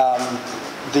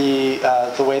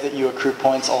the way that you accrue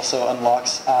points also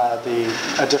unlocks the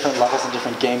different levels and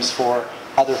different games for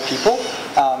other people,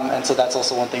 and so that's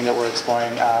also one thing that we're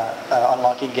exploring,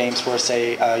 unlocking games for,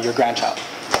 say, your grandchild.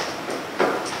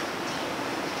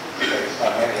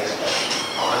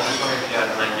 I was just wondering if you had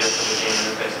an idea for the game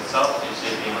interface itself. Do you see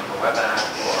it being like a web app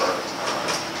or?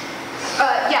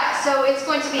 Yeah, so it's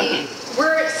going to be,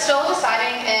 we're still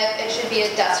deciding if it should be a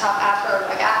desktop app or a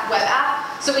web app.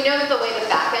 So we know that the way the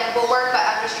backend will work, but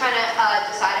I'm just trying to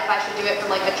decide if I should do it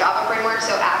from like a Java framework,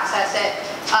 so access it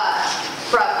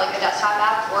from like a desktop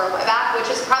app or a web app, which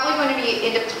is probably going to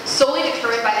be solely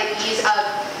determined by the ease of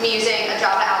me using a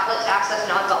Java applet to access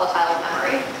non-volatile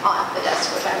memory on the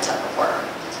desk, which I haven't done before,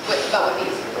 but would be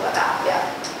using the web app, yeah.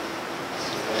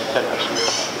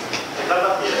 What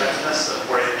about the effectiveness of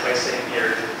where you're placing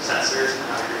your sensors and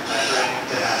how you're measuring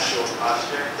the actual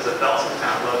posture? Because the belts are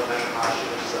kind of low to measure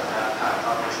posture, which is a hat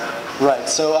problem like that. Right.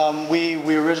 So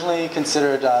we originally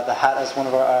considered the hat as one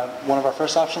of our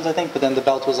first options, I think, but then the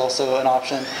belt was also an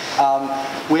option.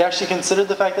 We actually considered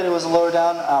the fact that it was lower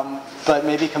down, but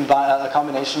maybe a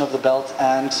combination of the belt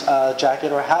and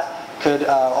jacket or hat could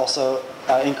also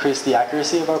increase the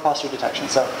accuracy of our posture detection.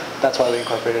 So that's why we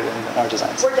incorporated it in our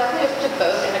designs. We're definitely open to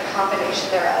both in a combination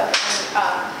thereof.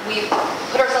 We've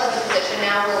put ourselves in a position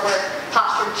now where we're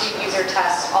postured to user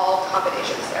test all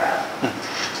combinations thereof.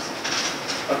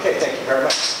 Okay, thank you very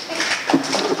much.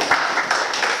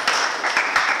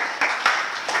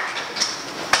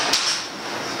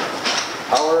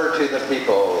 Power to the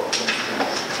people.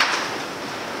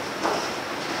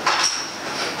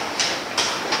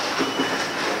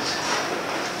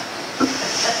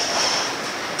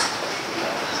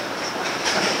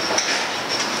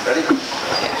 Ready?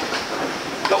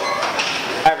 Go.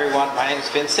 Hi everyone, my name is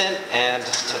Vincent and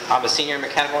I'm a senior in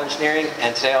mechanical engineering,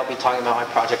 and today I'll be talking about my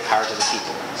project Power to the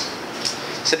People.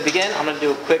 So to begin, I'm going to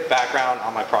do a quick background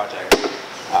on my project.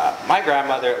 My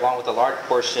grandmother, along with a large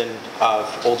portion of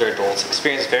older adults,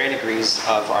 experienced varying degrees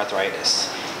of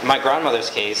arthritis. In my grandmother's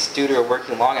case, due to her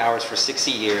working long hours for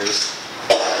 60 years,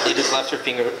 it just left her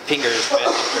fingers bent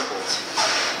and crippled.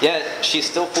 Yet, she's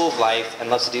still full of life and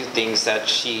loves to do things that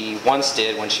she once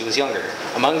did when she was younger.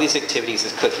 Among these activities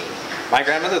is cooking. My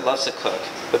grandmother loves to cook,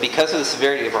 but because of the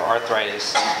severity of her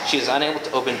arthritis, she is unable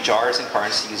to open jars and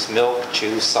cartons to use milk,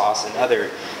 juice, sauce, and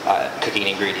other cooking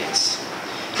ingredients.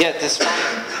 Yet this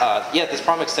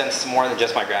problem extends to more than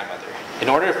just my grandmother. In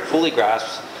order to fully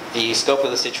grasp the scope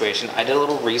of the situation, I did a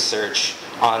little research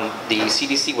on the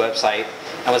CDC website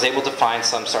and was able to find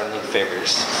some startling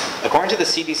figures. According to the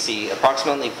CDC,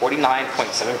 approximately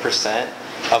 49.7%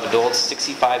 of adults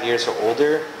 65 years or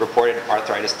older reported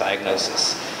arthritis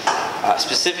diagnosis.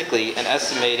 Specifically, an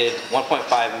estimated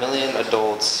 1.5 million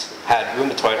adults had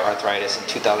rheumatoid arthritis in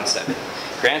 2007.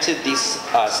 Granted, these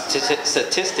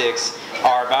statistics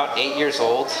are about 8 years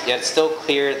old, yet it's still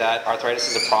clear that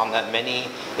arthritis is a problem that many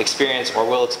experience or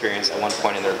will experience at one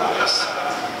point in their lives.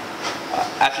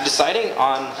 After deciding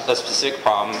on a specific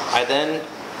problem, I then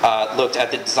looked at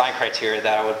the design criteria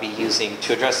that I would be using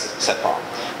to address said problem.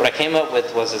 What I came up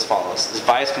with was as follows. This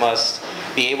device must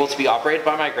be able to be operated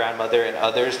by my grandmother and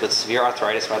others with severe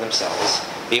arthritis by themselves,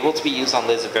 be able to be used on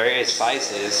lids of various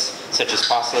sizes, such as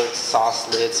pasta lids, sauce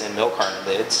lids, and milk carton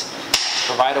lids,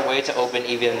 provide a way to open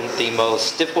even the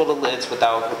most difficult of lids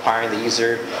without requiring the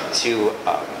user to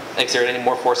exert any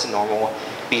more force than normal,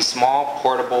 be small,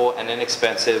 portable, and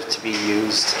inexpensive to be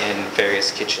used in various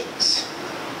kitchens.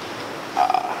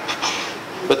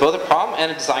 With both a problem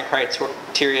and a design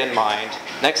criteria in mind,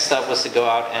 next step was to go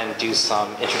out and do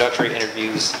some introductory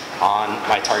interviews on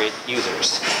my target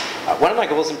users. One of my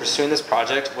goals in pursuing this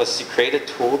project was to create a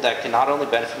tool that can not only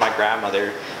benefit my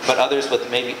grandmother, but others with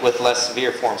less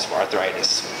severe forms of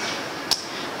arthritis.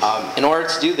 In order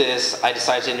to do this, I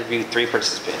decided to interview 3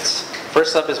 participants.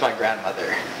 First up is my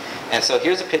grandmother. And so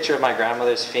here's a picture of my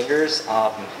grandmother's fingers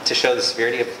to show the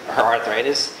severity of her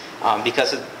arthritis.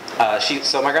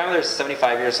 So my grandmother is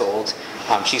 75 years old.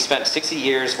 She spent 60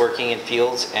 years working in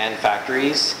fields and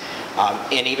factories.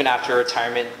 And even after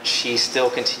retirement, she still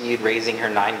continued raising her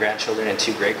 9 grandchildren and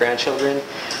 2 great-grandchildren.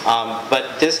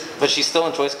 But she still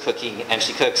enjoys cooking, and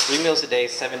she cooks 3 meals a day,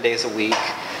 7 days a week,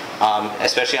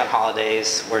 especially on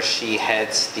holidays where she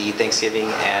heads the Thanksgiving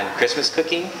and Christmas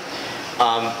cooking.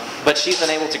 But she's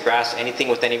unable to grasp anything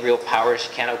with any real power. She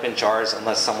can't open jars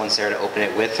unless someone's there to open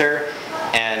it with her.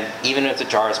 And even if the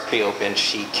jar is pre-opened,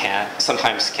 she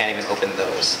sometimes can't even open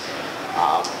those.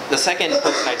 The second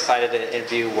person I decided to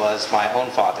interview was my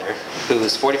own father,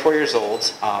 who's 44 years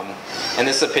old. And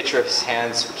this is a picture of his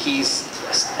hands. He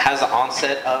has the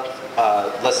onset of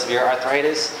less severe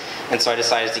arthritis. And so I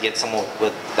decided to get someone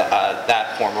with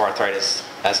that form of arthritis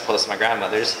as opposed to my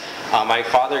grandmother's. My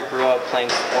father grew up playing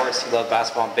sports. He loved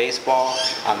basketball and baseball.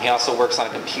 He also works on a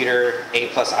computer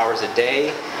 8+ hours a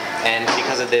day. And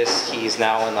because of this, he's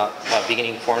now in the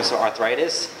beginning forms of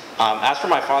arthritis. As for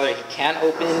my father, he can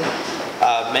open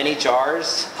many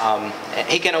jars.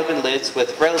 He can open lids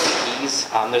with relative ease.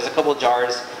 There's a couple of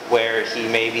jars where he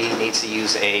maybe needs to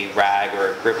use a rag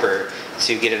or a gripper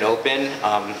to get it open.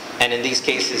 And in these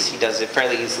cases, he does it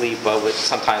fairly easily, but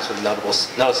sometimes with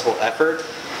noticeable effort.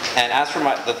 And as for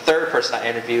the third person I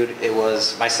interviewed, it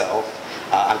was myself.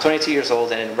 I'm 22 years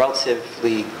old and in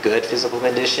relatively good physical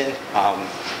condition.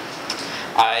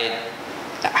 I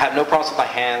have no problems with my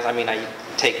hands. I mean, I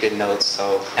take good notes,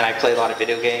 and I play a lot of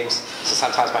video games, so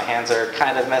sometimes my hands are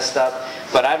kind of messed up.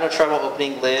 But I have no trouble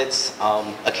opening lids.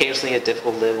 Occasionally a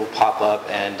difficult lid will pop up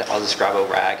and I'll just grab a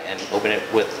rag and open it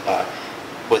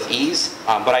with ease.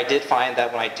 But I did find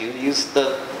that when I do use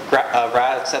the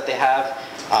rags that they have,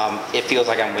 it feels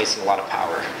like I'm wasting a lot of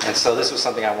power. And so this was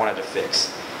something I wanted to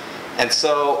fix. And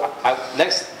so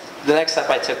the next step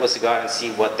I took was to go out and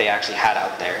see what they actually had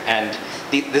out there. And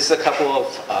this is a couple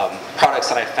of products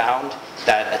that I found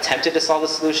that attempted to solve the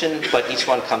solution, but each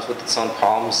one comes with its own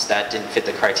problems that didn't fit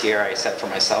the criteria I set for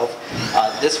myself.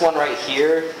 This one right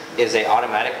here is an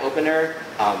automatic opener.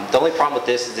 The only problem with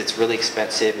this is it's really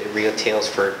expensive. It retails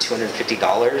for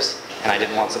 $250, and I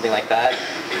didn't want something like that.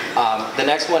 The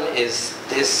next one is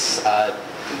this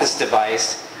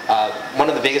device. One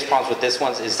of the biggest problems with this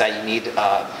one is that you need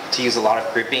to use a lot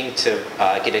of gripping to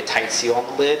get a tight seal on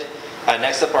the lid.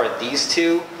 Next up are these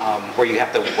two, where you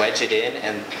have to wedge it in,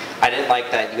 and I didn't like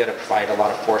that you got to provide a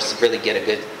lot of force to really get a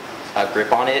good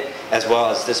grip on it, as well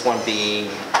as this one being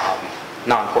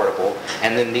non-portable.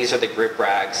 And then these are the grip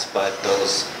rags, but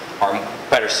those are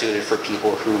better suited for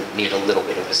people who need a little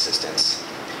bit of assistance.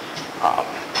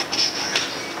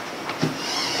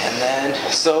 And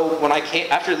then, so when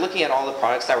after looking at all the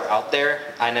products that were out there,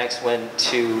 I next went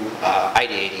to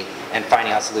ideating and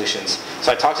finding out solutions.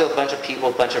 So I talked to a bunch of people,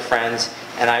 a bunch of friends,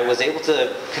 and I was able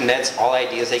to condense all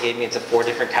ideas they gave me into 4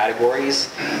 different categories.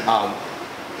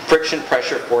 Friction,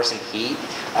 pressure, force, and heat.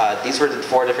 These were the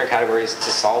 4 different categories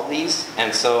to solve these.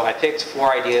 And so I picked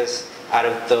 4 ideas out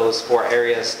of those 4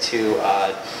 areas to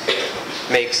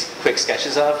make quick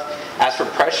sketches of. As for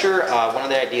pressure, one of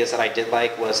the ideas that I did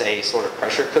like was a sort of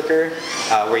pressure cooker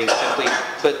where you simply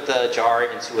put the jar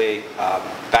into a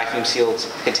vacuum sealed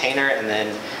container and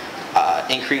then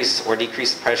increase or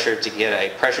decrease the pressure to get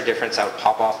a pressure difference that would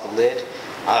pop off the lid.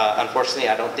 Unfortunately,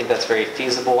 I don't think that's very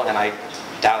feasible, and I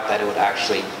doubt that it would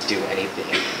actually do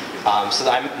anything. So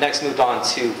I next moved on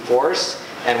to force,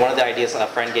 and one of the ideas that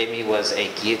a friend gave me was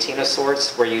a guillotine of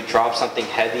sorts, where you drop something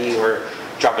heavy or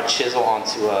drop a chisel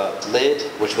onto a lid,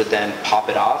 which would then pop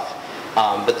it off.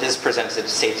 But this presented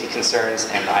safety concerns,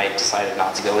 and I decided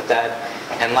not to go with that.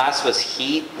 And last was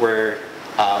heat, where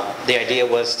the idea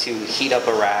was to heat up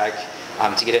a rag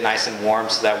to get it nice and warm,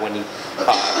 so that when you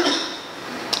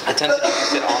attempt to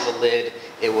use it on the lid,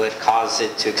 it would cause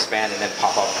it to expand and then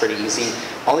pop off pretty easy.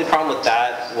 Only problem with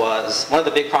that was, one of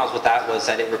the big problems with that was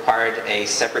that it required a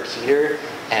separate heater,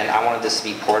 and I wanted this to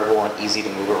be portable and easy to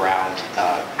move around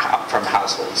from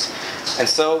households. And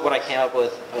so what I came up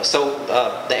with,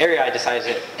 the area I decided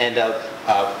to end up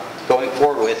going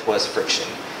forward with was friction.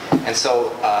 And so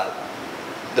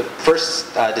the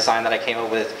first design that I came up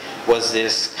with was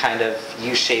this kind of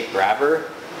U-shaped grabber.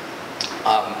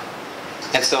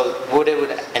 And so what it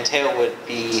would entail would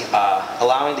be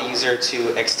allowing the user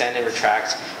to extend and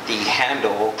retract the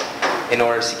handle in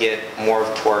order to get more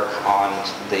torque on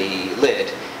the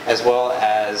lid, as well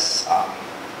as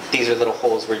these are little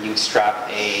holes where you'd strap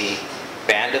a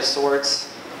band of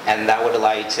sorts, and that would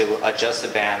allow you to adjust the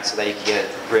band so that you can get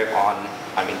a grip on,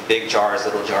 big jars,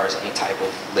 little jars, any type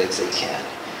of lids that you can.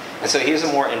 And so here's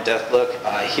a more in-depth look.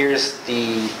 Here's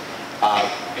the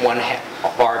one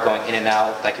bar going in and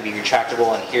out that could be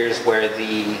retractable, and here's where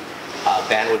the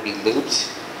band would be looped.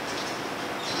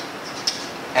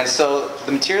 And so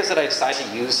the materials that I decided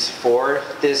to use for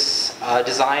this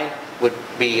design would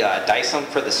be Dyson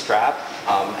for the strap,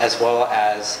 as well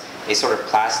as a sort of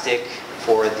plastic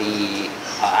for the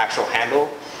actual handle.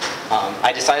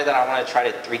 I decided that I want to try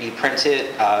to 3D print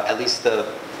it, at least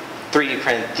the 3D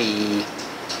print the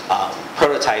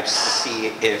prototypes to see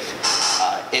if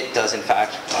it does in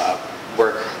fact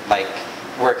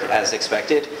work as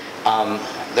expected.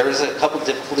 There was a couple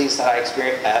difficulties that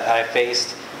I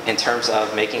faced in terms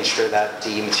of making sure that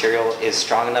the material is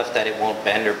strong enough that it won't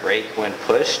bend or break when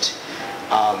pushed.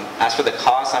 As for the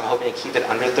cost, I'm hoping to keep it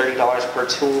under $30 per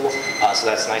tool, so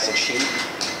that's nice and cheap.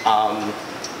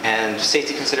 And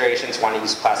safety considerations, want to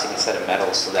use plastic instead of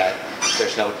metal so that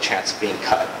there's no chance of being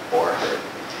cut or hurt.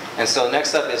 And so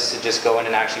next up is to just go in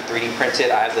and actually 3D print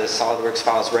it. I have the SolidWorks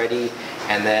files ready,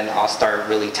 and then I'll start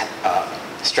really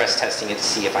stress testing it to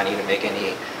see if I need to make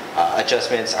any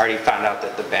adjustments. I already found out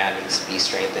that the band needs to be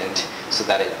strengthened so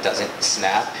that it doesn't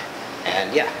snap.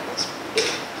 And yeah, that's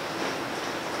it.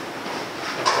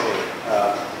 Okay,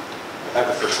 I have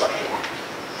the first question.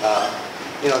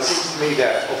 It seems to me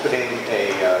that opening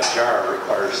a jar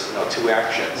requires, 2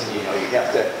 actions. You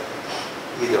have to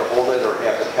either hold it or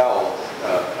have it held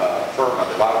firm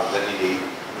on the bottom. Then you need,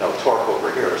 torque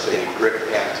over here, so you need grip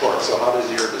and torque. So how does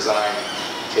your design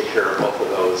take care of both of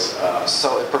those?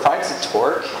 So it provides the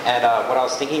torque, and what I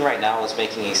was thinking right now was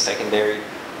making a secondary,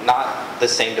 not the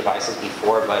same device as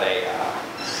before, but a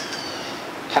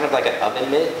kind of like an oven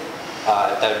mitt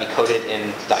that would be coated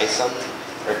in Dyson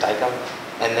or Dycom.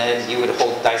 And then you would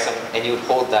hold Dyson, and you would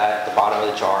hold that at the bottom of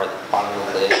the jar, the bottom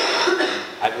of the lid.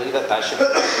 I believe that should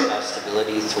provide enough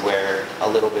stability to where a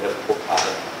little bit of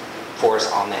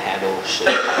force on the handle should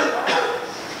come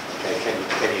off. Okay,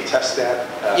 can you test that?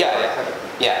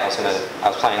 Yeah. I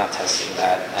was planning on testing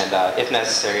that, and if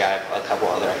necessary, I have a couple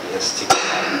other ideas to get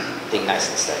that thing nice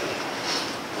and steady.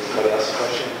 Anybody else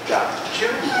question? John? Did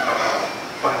you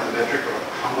find the metric of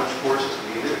how much force is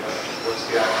needed? What's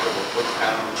the actual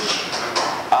foot-pound?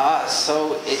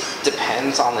 So it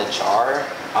depends on the jar.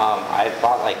 I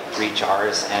bought like 3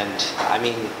 jars, and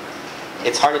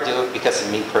it's hard to do it because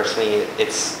of me personally.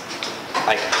 It's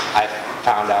like I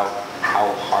found out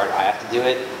how hard I have to do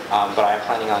it, but I'm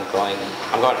planning on going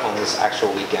home this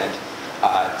actual weekend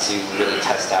to really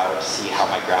test out, see how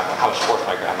much force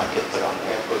my grandma could put on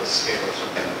there. And put a scale or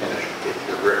something And if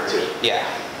you're grip too. Yeah.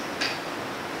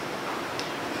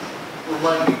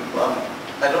 Remind me,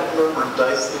 I don't remember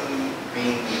Dyson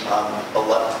being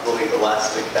electrically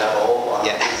elastic at all.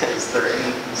 Is there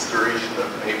any consideration of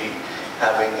maybe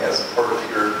having, as part of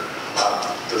your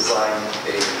design,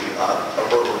 a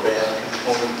rubber band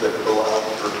component that would allow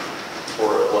for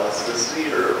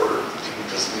elasticity, or do you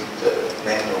just need to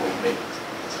manually make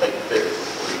tight fit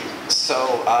before you?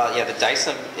 So the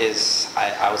Dyson is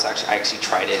I actually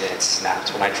tried it and it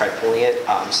snapped when I tried pulling it.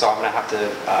 So I'm gonna have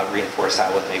to reinforce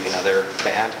that with maybe another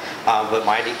band. But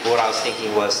what I was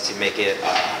thinking was to make it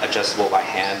adjustable by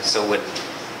hand, so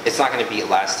it's not gonna be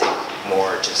elastic,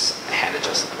 more just hand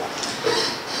adjustable.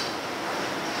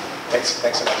 Thanks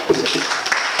so much.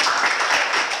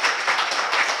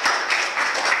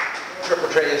 Triple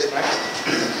tray is next.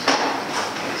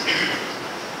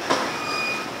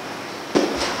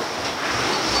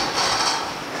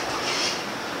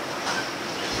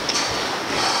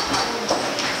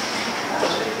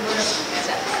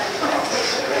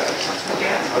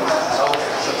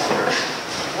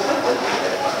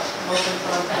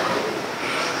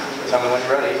 Tell me when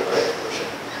you're ready.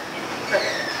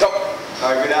 Go.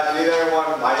 Good afternoon,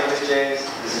 everyone. My name is James.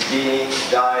 This is Jeannie,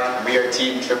 Jai. We are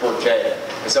Team Triple J.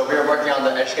 And so we are working on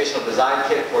the educational design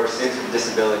kit for students with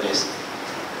disabilities.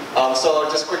 So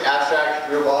just a quick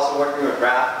abstract. We were also working with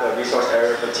RAF, the resource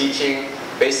area for teaching.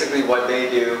 Basically what they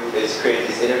do is create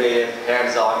these innovative,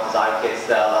 hands-on design kits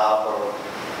that allow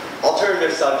for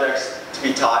alternative subjects to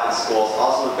be taught in schools.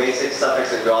 Also the basic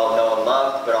subjects that we all know and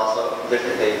love, but also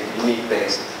different things, unique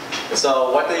things. And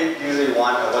so what they usually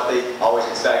want, and what they always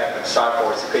expect and strive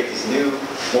for, is to create these new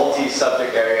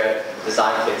multi-subject area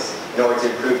design kits in order to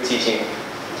improve teaching.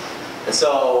 And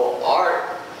so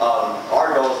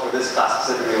our goals for this class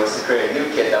specifically was to create a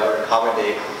new kit that would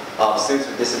accommodate students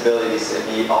with disabilities and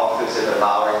be all-inclusive,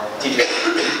 allowing teachers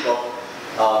to teach both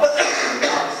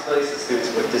disabilities and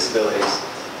students with disabilities.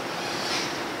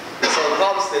 So the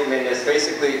problem statement is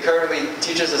basically currently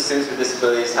teachers and students with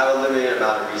disabilities have a limited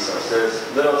amount of resources.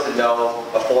 There's little to no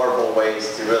affordable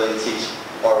ways to really teach,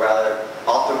 or rather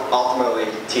ultimately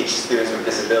teach students with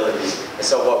disabilities. And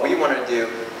so what we want to do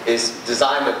is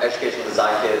design an educational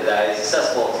design kit that is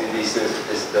accessible to these students with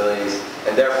disabilities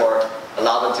and therefore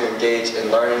allow them to engage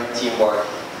in learning, teamwork,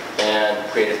 and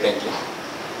creative thinking.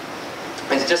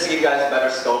 And just to give you guys a better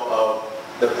scope of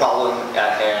the problem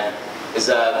at hand, is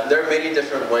that there are many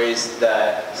different ways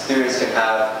that students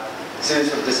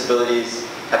with disabilities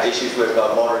have issues with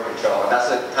motor control, and that's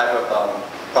the type of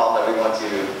problem that we want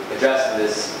to address in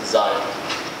this design.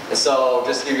 And so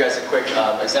just to give you guys a quick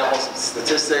example, some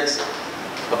statistics.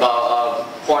 About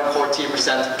 0.14%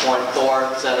 to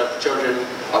 0.4% of children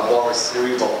are born with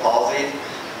cerebral palsy.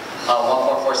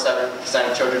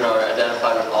 1.47% of children are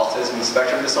identified with autism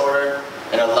spectrum disorder,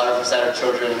 and 11% of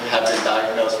children have been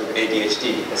diagnosed with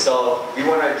ADHD. And so we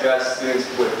want to address students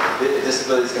with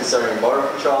disabilities concerning motor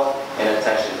control and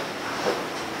attention.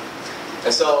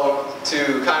 And so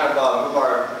to kind of move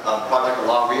our project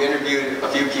along, we interviewed a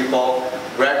few people.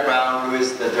 Greg Brown, who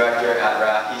is the director at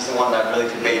RAF, he's the one that really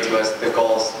conveyed to us the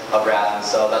goals of RAF. And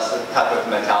so that's the type of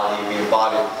mentality we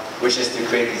embodied, which is to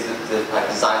create these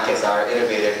design kits that are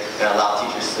innovative and allow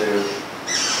teachers to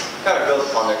kind of build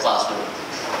upon their classroom.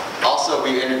 Also,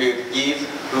 we interviewed Eve,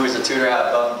 who is a tutor at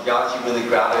Above and Beyond. She really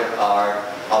grounded our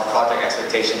project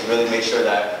expectations, really made sure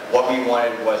that what we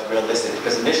wanted was realistic.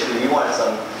 Because initially, we wanted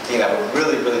something that would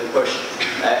really push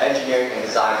engineering and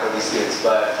design for these students.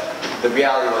 But the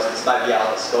reality was this might be out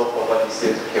of the scope of what these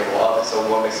students are capable of. And so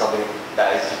we want to make something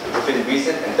that is within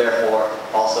reason and therefore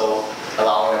also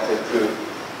allowing them to improve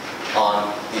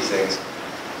on these things.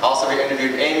 Also, we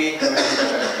interviewed Amy, who is a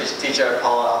special education teacher at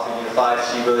Palo Alto Unified.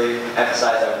 She really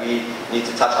emphasized that we need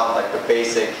to touch on the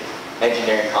basic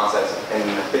engineering concepts and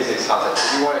the physics concepts.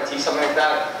 If we want to teach something like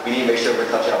that, we need to make sure we're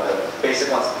touching on the basic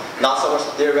ones, not so much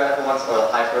the theoretical ones or the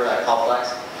hyper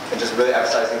complex, and just really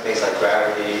emphasizing things like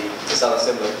gravity and some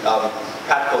similar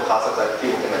practical concepts that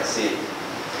people can see.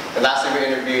 And lastly, we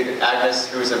interviewed Agnes,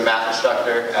 who is a math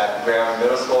instructor at Graham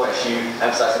Middle School, and she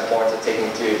emphasized the importance of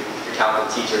taking into account the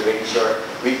teacher, making sure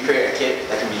we create a kit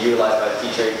that can be utilized by the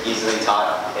teacher, easily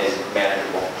taught, and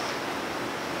manageable.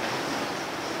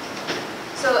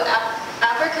 So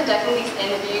after conducting these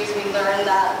interviews, we learned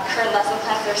that current lesson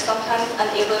plans are sometimes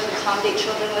unable to accommodate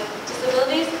children with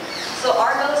disabilities. So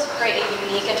our goal is to create a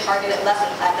unique and targeted lesson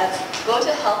plan that's going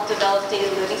to help develop daily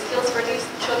living skills for these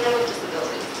children with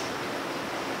disabilities.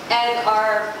 And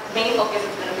our main focus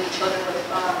is going to be children with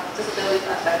disabilities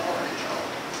that affect motor control.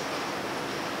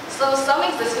 So some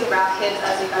existing RAF kits,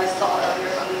 as you guys saw earlier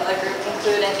from the other group,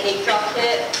 include an egg drop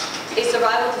kit, a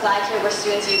survival design kit where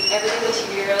students use everyday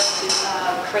materials to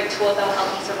create tools that will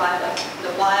help them survive in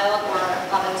the wild or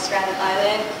on a stranded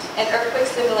island, an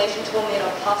earthquake simulation tool made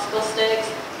of popsicle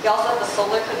sticks. We also have the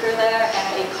solar cooker there and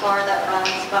a car that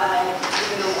runs by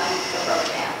using the wind of rubber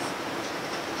bands.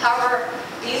 However,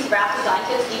 these RAF design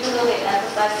kits, even though they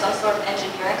emphasize some sort of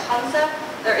engineering concept,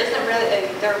 there isn't really a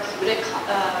therapeutic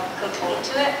component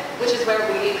to it, which is where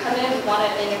we come in. We want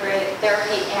to integrate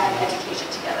therapy and education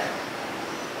together.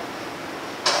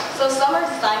 So some of our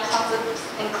design concepts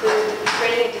include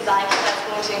creating a design kit that's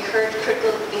going to encourage critical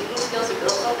thinking skills to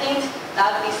build something.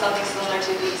 That would be something similar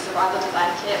to the survival design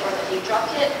kit or the egg drop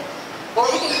kit. Or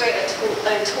we can create a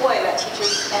toy that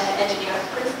teaches an engineering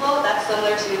principle that's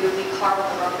similar to the car with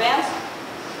the rubber bands.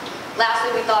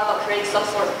 Lastly, we thought about creating some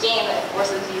sort of game that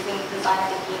forces using design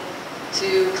thinking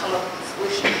to come up with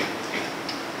a solution.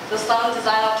 So some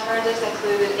design alternatives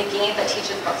include a game that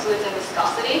teaches about fluids and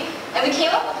viscosity. And we came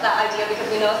up with that idea because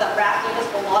we know that rafting has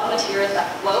a lot of materials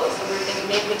that float, so we were thinking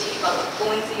maybe we teach about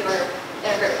buoyancy or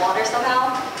integrate water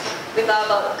somehow. We thought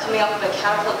about coming up with a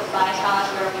catapult design challenge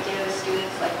where we gave the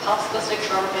students like popsicle sticks,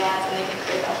 rubber bands, and they can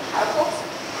create their own catapults.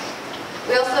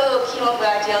 We also came up with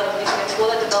the idea of using a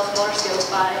tool that develops motor skills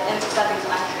by emphasizing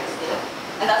line tracing.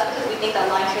 And that's because we think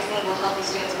that line tracing will help these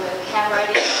students with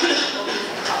handwriting, focus,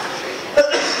 and concentration.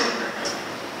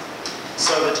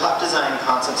 So the top design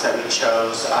concepts that we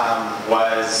chose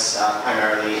was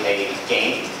primarily a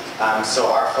game.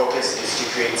 So our focus is to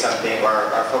create something, or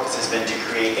our focus has been to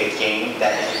create a game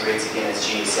that integrates, again, as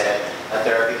Jeannie said, a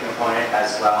therapy component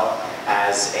as well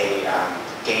as a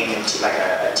game, like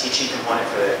a teaching component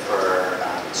for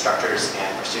instructors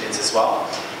and for students as well.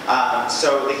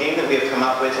 So the game that we have come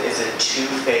up with is a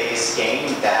two-phase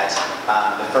game that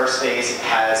the first phase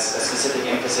has a specific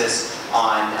emphasis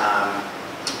on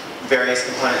various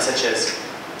components such as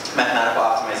mathematical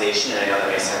optimization, and I know that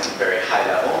may sound very high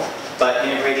level, but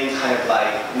integrating kind of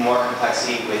like more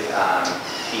complexity with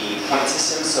the point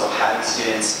system, so having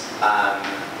students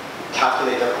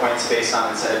calculate their points based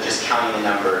on, instead of just counting the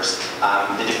numbers,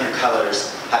 the different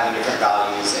colors having different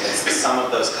values, and it's the sum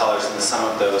of those colors and the sum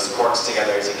of those corks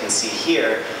together, as you can see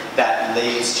here, that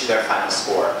leads to their final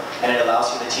score. And it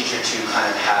allows for the teacher to kind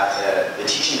of have the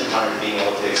teaching component of being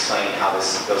able to explain how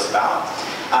this goes about.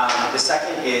 The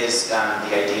second is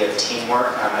the idea of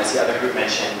teamwork. As the other group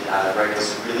mentioned, Greg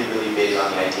was really, really big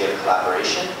on the idea of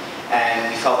collaboration,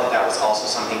 and we felt that that was also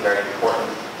something very important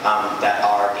that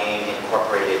our game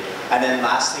incorporated. And then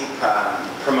lastly,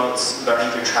 promotes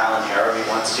learning through trial and error. We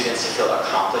want students to feel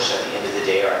accomplished at the end of the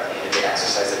day or at the end of the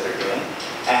exercise that they're doing.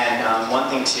 And one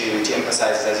thing to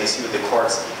emphasize is, as you see with the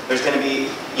course, there's going to be,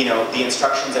 the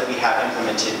instructions that we have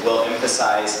implemented will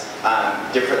emphasize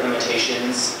different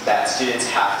limitations that students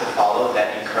have to follow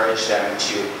that encourage them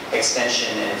to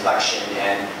extension and flexion,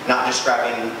 and not just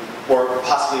grabbing, or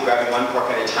possibly grabbing one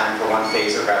cork at a time for one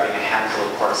phase, or grabbing a handful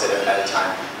of corks at a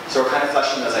time. So we're kind of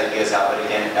fleshing those ideas out, but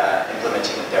again,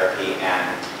 implementing the therapy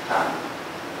and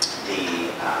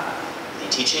the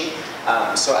teaching.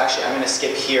 So actually, I'm going to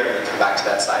skip here and then come back to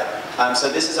that slide. So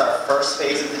this is our first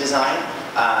phase of the design.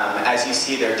 As you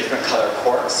see, there are different color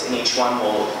corks, and each one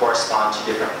will correspond to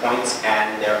different points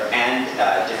and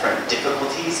different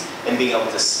difficulties in being able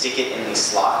to stick it in these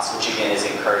slots, which again is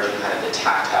encouraging kind of the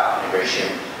tactile integration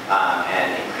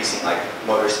and increasing like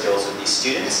motor skills with these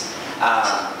students.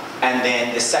 And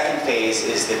then the second phase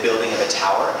is the building of a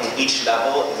tower, and each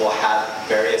level will have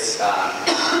various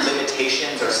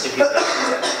limitations or stipulations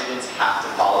that students have to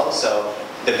follow. So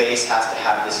the base has to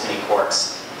have this many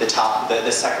corks, the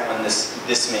second one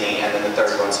this many, and then the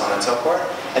third one, so on and so forth.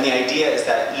 And the idea is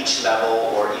that each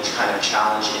level or each kind of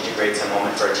challenge integrates a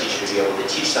moment for a teacher to be able to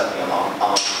teach something along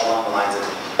the lines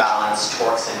of balance,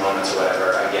 torques, and moments, or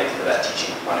whatever, again, for that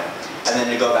teaching component. And then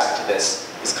to go back to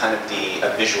this is kind of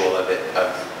a visual of it,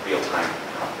 of real-time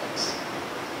conflicts.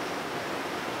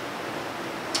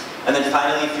 And then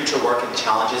finally, future work and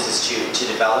challenges is to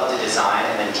develop the design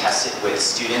and then test it with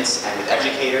students and with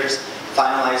educators,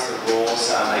 finalize the rules,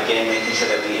 again, making sure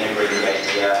that we integrate the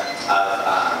idea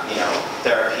of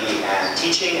therapy and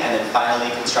teaching, and then finally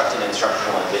construct an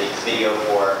instructional video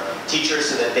for teachers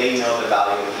so that they know the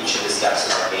value of each of the steps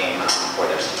in our game for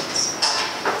their students.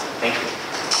 Thank you.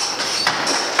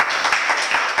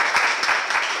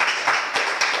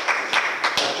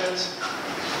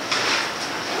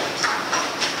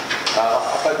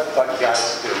 I thought you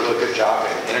guys did a really good job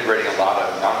in integrating a lot of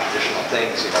non-traditional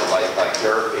things, like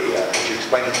therapy. Could you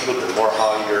explain a little bit more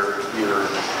how you're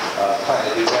planning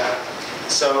to do that?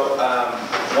 So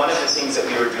one of the things that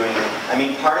we were doing,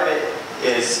 part of it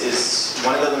is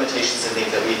one of the limitations I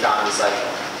think that we found is like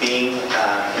being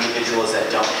individuals that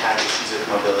don't have issues with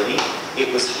mobility. It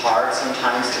was hard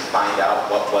sometimes to find out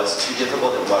what was too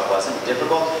difficult and what wasn't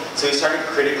difficult. So we started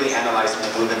critically analyzing the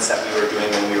movements that we were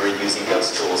doing when we were using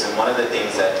those tools. And one of the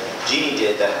things that Jeannie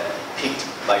did that piqued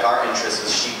our interest was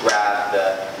she grabbed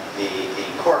the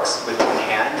corks with one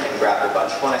hand and grabbed a bunch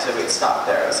when I said, wait, stop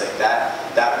there, I was like, that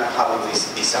would probably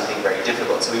be something very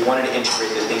difficult. So we wanted to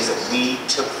integrate the things that we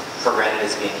took for granted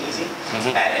as being easy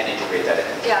and integrate that in.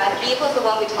 Yeah, and Eve was the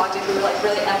one we talked to who like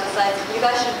really emphasized, you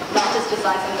guys should not just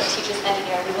design something that teaches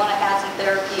engineering. We want to add some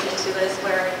therapy into this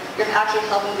where you're actually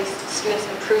helping these students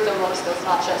improve their roller skills,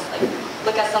 not just like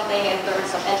look at something and learn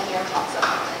some engineering concept.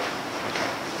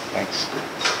 Thanks.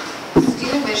 Do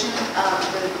you envision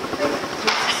the groups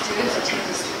of students or teams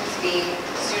of students being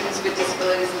students with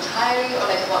disabilities entirely, or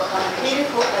like what combination?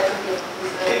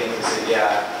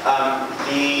 Yeah.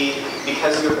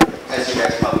 Because as you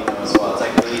guys probably know as well, it's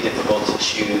like really difficult to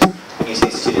choose when you say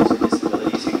students with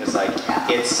disabilities because like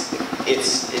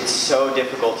it's so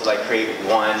difficult to like create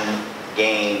one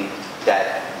game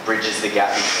that bridges the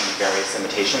gap between various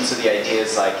limitations. So the idea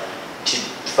is like to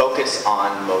focus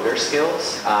on motor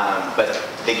skills, but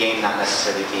the game not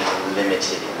necessarily being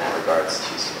limited in that regards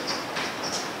to students.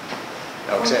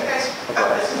 When you guys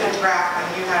listened to Graph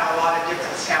and you had a lot of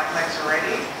different samplings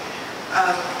already,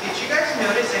 did you guys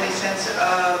notice any sense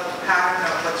of pattern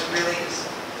of what's really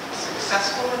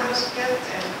successful in this gift,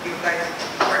 and you guys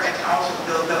were and also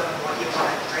build up what you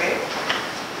want to create?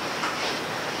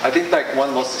 I think like one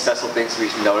of the most successful things we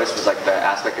noticed was like the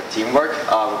aspect of teamwork.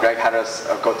 Greg had us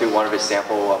go through one of his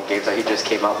sample games that he just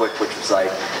came up with, which was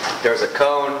like there was a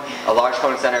cone, a large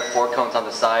cone center, 4 cones on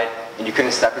the side, and you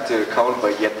couldn't step into the cone,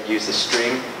 but you had to use the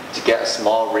string to get a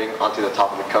small ring onto the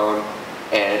top of the cone.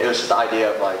 And it was just the idea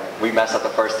of like we messed up the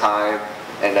first time,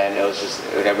 and then it was just,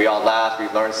 and then we all laughed, we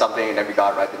learned something, and then we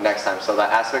got it right the next time. So that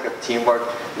aspect of teamwork,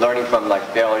 learning from like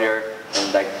failure,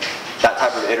 and like that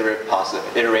type of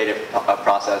iterative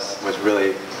process was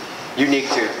really unique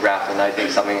to Graph, and I think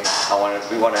something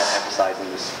we want to emphasize in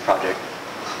this project.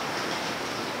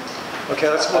 Okay,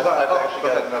 let's move on. I've actually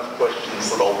got enough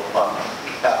questions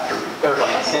after.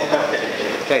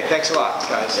 Okay, thanks a lot,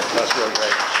 guys. That was really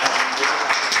great.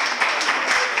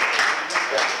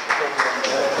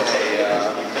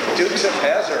 Okay, Dukes of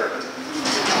Hazzard.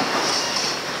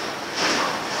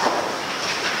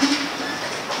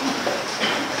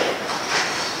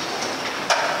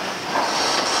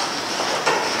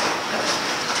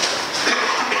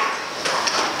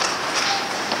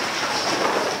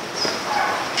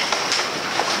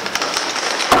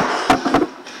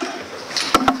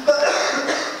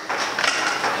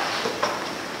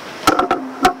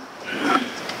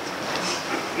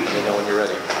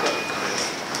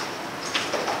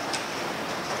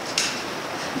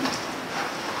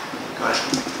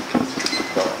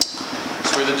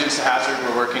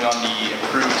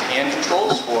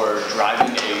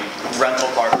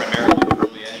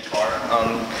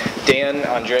 Dan,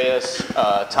 Andreas,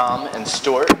 Tom, and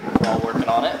Stuart are all working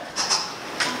on it.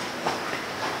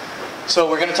 So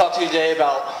we're going to talk to you today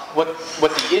about what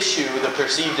the issue, the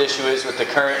perceived issue is with the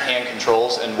current hand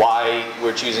controls and why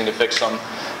we're choosing to fix them.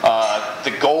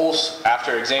 The goals,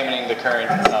 after examining the current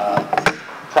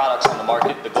products on the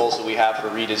market, the goals that we have for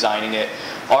redesigning it,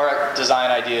 our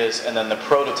design ideas, and then the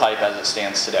prototype as it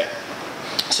stands today.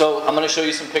 So I'm going to show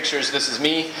you some pictures. This is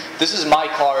me. This is my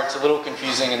car. It's a little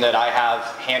confusing in that I have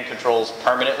hand controls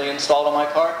permanently installed on my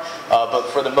car, but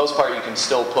for the most part you can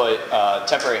still put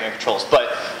temporary hand controls.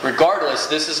 But regardless,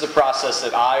 this is the process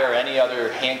that I or any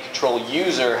other hand control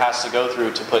user has to go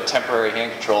through to put temporary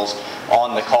hand controls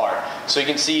on the car. So you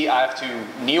can see I have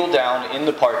to kneel down in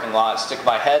the parking lot, stick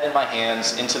my head and my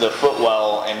hands into the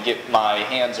footwell, and get my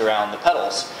hands around the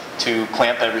pedals to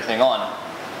clamp everything on.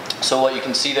 So what you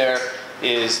can see there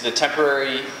is the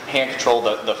temporary hand control,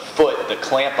 the foot, the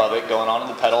clamp of it going onto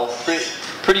the pedal.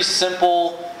 Pretty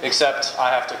simple, except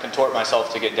I have to contort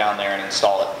myself to get down there and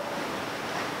install it.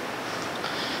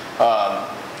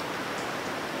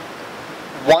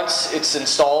 Once it's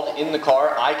installed in the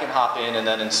car, I can hop in and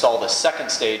then install the second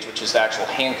stage, which is the actual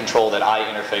hand control that I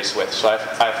interface with. So I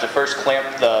have to first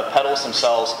clamp the pedals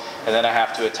themselves, and then I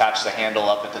have to attach the handle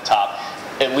up at the top.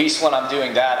 At least when I'm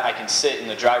doing that, I can sit in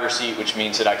the driver's seat, which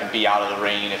means that I can be out of the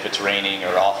rain if it's raining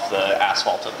or off the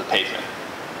asphalt of the pavement.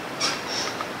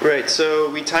 Right, so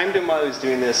we timed him while he was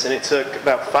doing this, and it took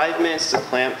about 5 minutes to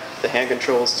clamp the hand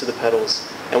controls to the pedals.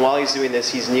 And while he's doing this,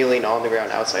 he's kneeling on the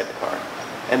ground outside the car.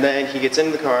 And then he gets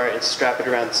into the car and strap it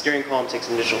around the steering column. Takes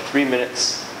an additional 3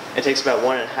 minutes. It takes about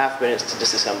 1.5 minutes to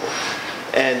disassemble.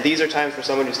 And these are times for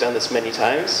someone who's done this many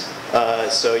times.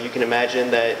 So you can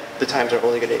imagine that the times are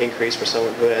only going to increase for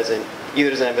someone who either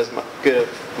doesn't have as good of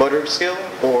motor skill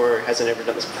or hasn't ever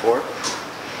done this before.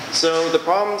 So the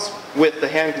problems with the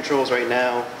hand controls right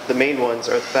now, the main ones,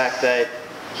 are the fact that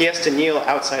he has to kneel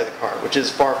outside of the car, which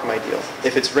is far from ideal.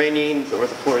 If it's raining or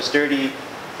the floor is dirty,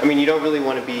 I mean, you don't really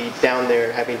want to be down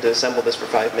there having to assemble this for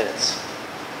 5 minutes.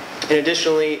 And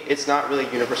additionally, it's not really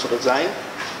universal design.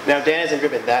 Now, Dan hasn't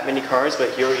driven that many cars, but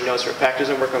he already knows for a fact it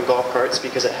doesn't work on golf carts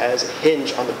because it has a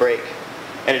hinge on the brake.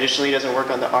 And additionally, it doesn't work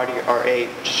on the Audi R8,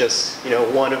 which is just,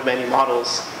 one of many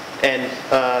models. And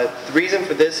the reason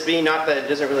for this being not that it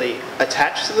doesn't really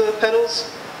attach to the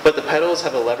pedals, but the pedals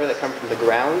have a lever that comes from the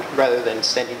ground rather than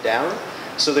standing down.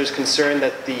 So there's concern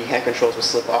that the hand controls will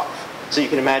slip off. So you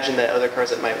can imagine that other cars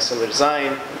that might have similar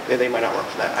design, they might not work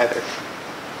for that either.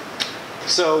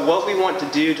 So what we want to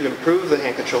do to improve the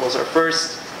hand controls are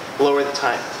first, lower the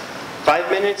time.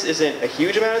 5 minutes isn't a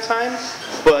huge amount of time,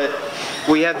 but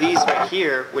we have these right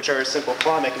here, which are a simple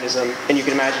claw mechanism, and you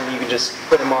can imagine you can just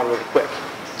put them on really quick.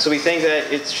 So we think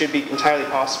that it should be entirely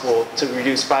possible to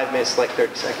reduce 5 minutes to like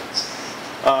 30 seconds.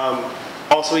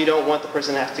 Also, you don't want the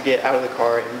person to have to get out of the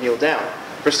car and kneel down.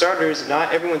 For starters,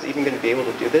 not everyone's even going to be able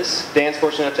to do this. Dan's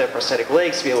fortunate enough to have prosthetic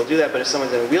legs to be able to do that, but if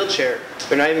someone's in a wheelchair,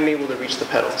 they're not even able to reach the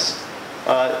pedals.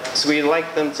 So we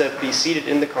like them to be seated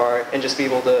in the car and just be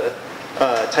able to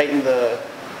tighten the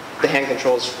hand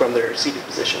controls from their seated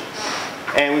position.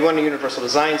 And we want a universal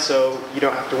design so you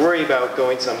don't have to worry about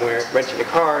going somewhere, renting a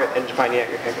car, and finding out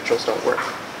your hand controls don't work.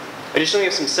 Additionally, we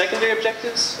have some secondary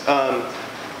objectives.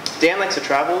 Dan likes to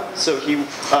travel, so he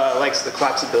likes the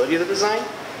collapsibility of the design.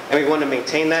 And we want to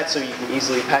maintain that so you can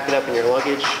easily pack it up in your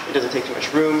luggage. It doesn't take too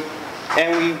much room.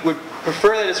 And we would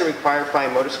prefer that it doesn't require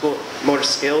fine motor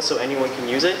skill so anyone can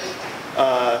use it.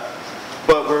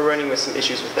 But we're running with some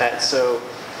issues with that, so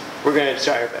we're going to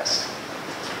try our best.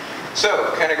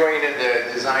 So, kind of going into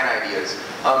the design ideas.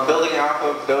 Building off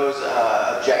of those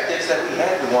objectives that we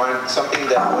had, we wanted something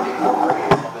that would incorporate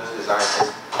all those design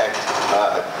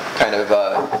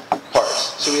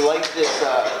parts. So we liked this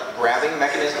grabbing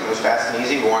mechanism. It was fast and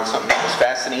easy. We wanted something that was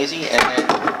fast and easy, and then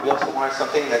we also wanted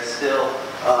something that still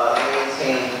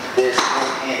maintained this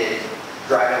one-handed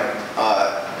driving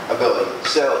ability.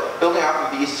 So building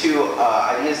off of these two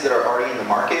ideas that are already in the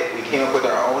market, we came up with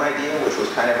our own idea, which was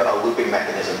kind of a looping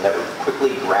mechanism that would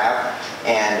quickly grab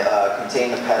and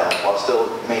contain the pedal while still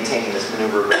maintaining this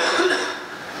maneuverability.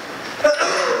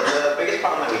 The biggest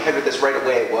problem that we had with this right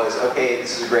away was, okay,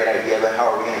 this is a great idea, but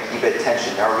how are we going to keep it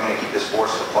tension? How are we going to keep this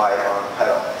force applied on the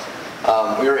pedal?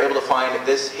 We were able to find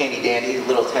this handy dandy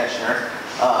little tensioner.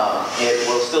 It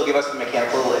will still give us the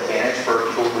mechanical advantage for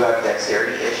people who have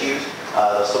dexterity issues.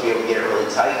 They'll still be able to get it really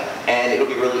tight, and it'll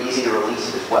be really easy to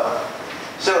release as well.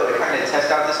 So to kind of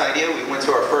test out this idea, we went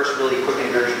to our first really quick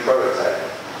and dirty prototype.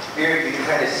 Here you can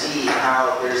kind of see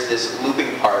how there's this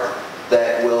looping part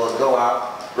that will go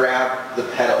out, grab the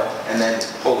pedal, and then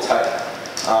pull tight.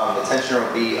 The tensioner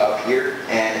will be up here,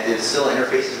 and it still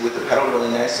interfaces with the pedal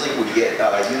really nicely. We get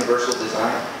universal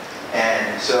design,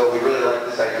 and so we really like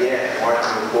this idea and wanted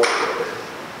to move forward with it.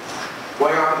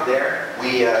 Going off of there,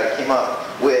 we came up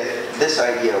with this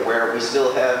idea where we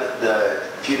still have the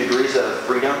few degrees of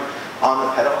freedom on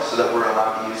the pedal so that we're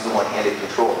allowed to use the one-handed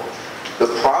control. The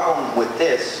problem with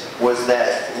this was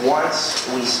that once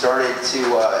we started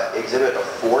to exhibit a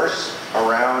force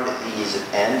around these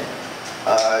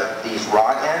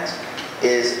rod ends,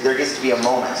 there gets to be a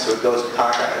moment, so it goes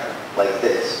cockeyed like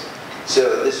this.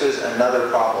 So this was another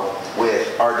problem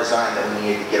with our design that we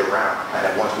needed to get around, kind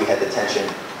of once we had the tension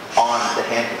on the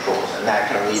hand controls, and that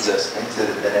kind of leads us into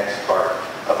the next part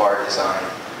of our design,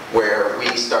 where we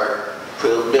start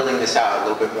building this out a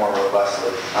little bit more robustly.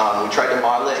 We tried to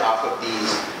model it off of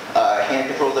these hand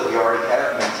controls that we already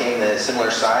have, maintain the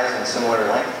similar size and similar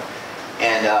length,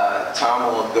 and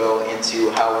Tom will go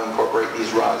into how we incorporate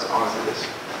these rods onto this.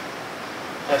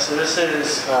 Yeah, so this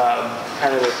is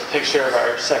kind of a picture of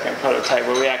our second prototype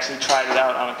where we actually tried it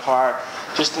out on a car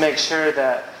just to make sure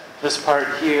that this part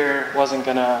here wasn't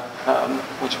gonna,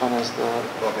 which one is the?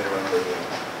 Want me to run the video?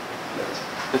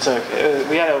 It's okay.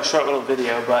 We had a short little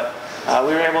video, but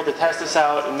we were able to test this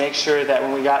out and make sure that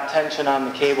when we got tension on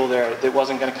the cable there, it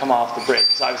wasn't gonna come off the brake,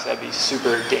 because obviously that'd be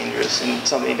super dangerous and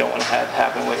something you don't want to have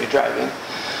happen while you're driving.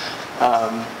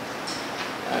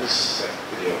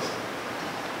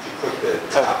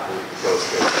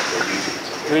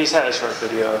 We just had a short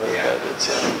video of it, but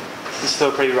it's still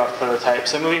a pretty rough prototype.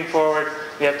 So moving forward,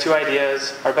 we have two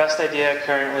ideas. Our best idea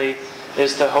currently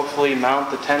is to hopefully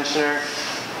mount the tensioner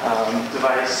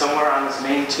device somewhere on this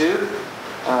main tube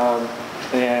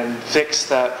and fix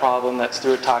that problem that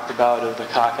Stuart talked about of the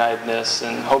cockeyedness,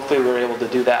 and hopefully we're able to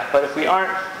do that. But if we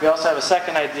aren't, we also have a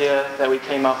second idea that we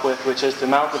came up with, which is to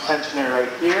mount the tensioner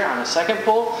right here on the second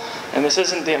pull. And this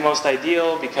isn't the most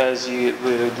ideal because you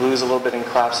would lose a little bit in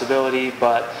collapsibility,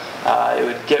 but it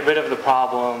would get rid of the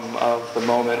problem of the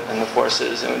moment and the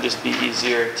forces, and it would just be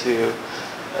easier to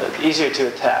easier to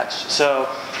attach. So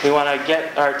we want to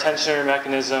get our tensioner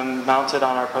mechanism mounted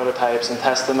on our prototypes and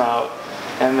test them out,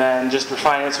 and then just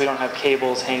refine it so we don't have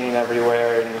cables hanging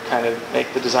everywhere, and kind of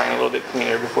make the design a little bit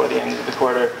cleaner before the end of the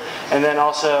quarter. And then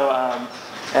also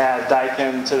add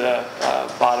Dicam to the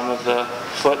bottom of the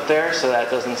foot there so that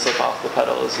doesn't slip off the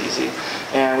pedal as easy.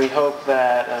 And we hope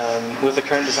that with the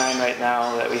current design right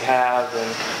now that we have and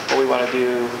what we want to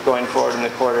do going forward in the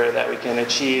quarter, that we can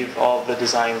achieve all of the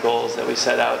design goals that we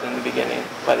set out in the beginning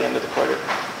by the end of the quarter.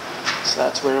 So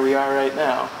that's where we are right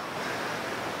now.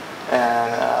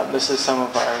 And this is some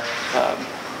of our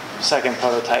second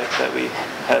prototype that we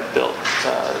had built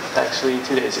actually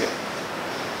 2 days ago.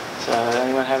 So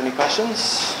anyone have any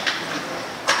questions?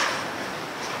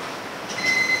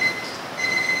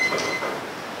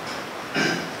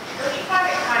 Don't you find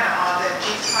it kind of odd that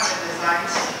these kind of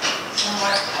designs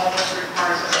somewhat almost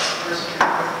requires a person to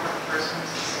know what the person is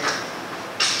to say?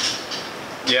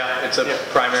 Yeah, it's a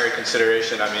primary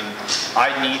consideration. I mean,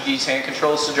 I need these hand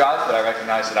controls to drive, but I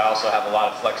recognize that I also have a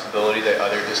lot of flexibility that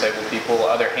other disabled people,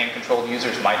 other hand-controlled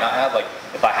users might not have. Like,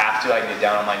 if I have to, I can get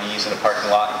down on my knees in a parking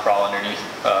lot and crawl underneath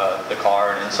the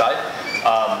car and inside.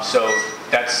 So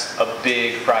that's a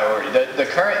big priority. The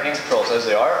current hand controls, as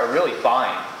they are really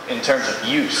fine in terms of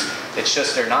use. It's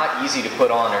just they're not easy to put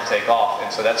on or take off,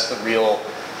 and so that's the real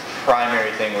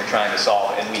primary thing we're trying to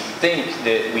solve. And we think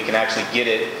that we can actually get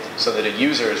it so that a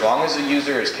user, as long as the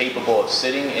user is capable of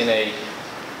sitting in a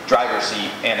driver's seat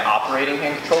and operating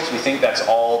hand controls, we think that's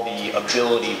all the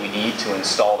ability we need to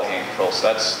install the hand controls. So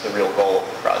that's the real goal of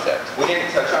the project. We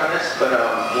didn't touch on this, but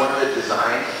one of the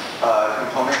design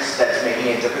components that's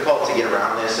making it difficult to get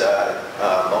around this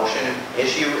motion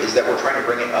issue is that we're trying to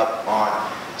bring it up on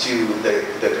to the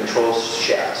controls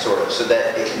shaft, sort of, so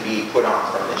that it can be put on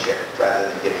from the chair rather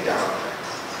than getting down on the chair.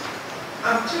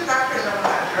 Two factors I want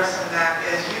to address on that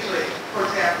is usually, for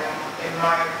example, in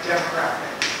my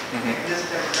demographic, in this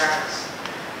demographics,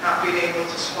 not being able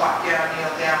to squat down,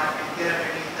 kneel down, and get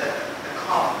underneath the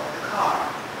column of the car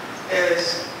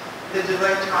is the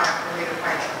delay time for me to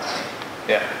find somebody.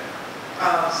 Yeah.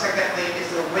 Secondly, is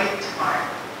the wait time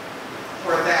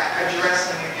for that,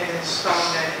 addressing it and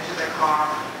installing it into the car.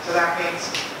 So that means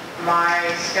my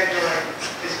scheduling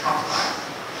is compromised.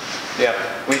 Yeah,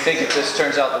 we think if this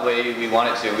turns out the way we want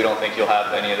it to, we don't think you'll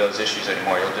have any of those issues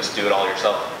anymore. You'll just do it all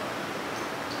yourself.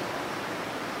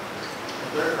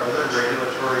 Are there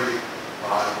regulatory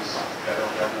bodies, federal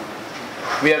government?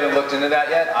 We haven't looked into that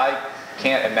yet. I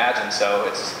can't imagine so.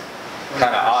 It's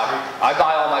kind of odd. I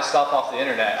buy all my stuff off the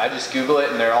internet. I just Google it,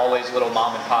 and they're always little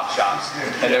mom and pop shops.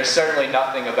 And there's certainly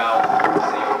nothing about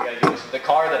safety regulations. The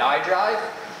car that I drive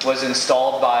was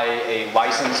installed by a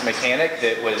licensed mechanic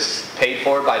that was paid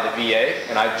for by the VA,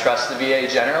 and I trust the VA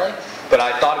generally. But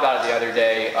I thought about it the other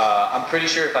day. I'm pretty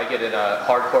sure if I get in a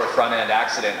hardcore front-end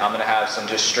accident, I'm going to have some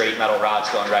just straight metal rods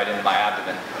going right into my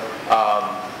abdomen.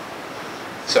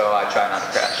 So I try not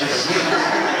to crash.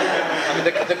 I mean,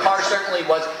 the car certainly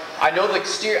was. I know the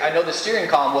steering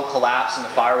column will collapse and the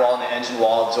firewall and the engine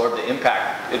will absorb the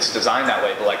impact. It's designed that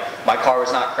way, but like my car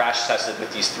was not crash tested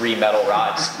with these 3 metal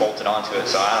rods bolted onto it,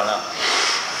 so I don't know.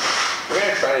 We're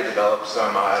going to try to develop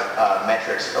some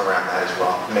metrics around that as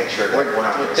well to make sure that we're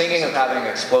not. We're thinking of having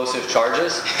explosive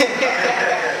charges,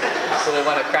 so that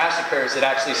when a crash occurs, it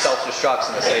actually self-destructs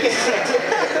in the safety.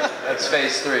 That's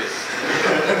phase 3.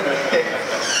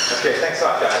 Okay, thanks a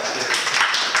lot, guys.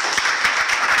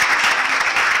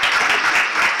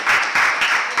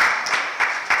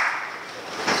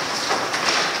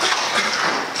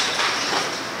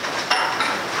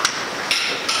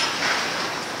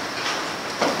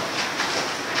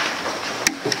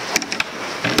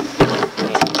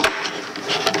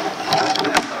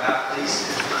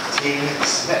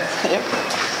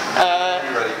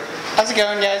 How's it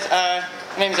going, guys? My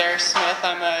name's Eric Smith.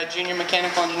 I'm a junior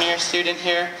mechanical engineer student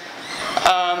here.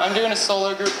 I'm doing a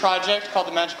solo group project called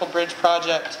the Magical Bridge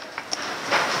Project.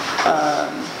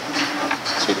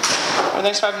 For the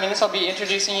next 5 minutes, I'll be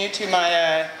introducing you to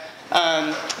my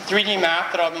 3D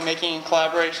map that I'll be making in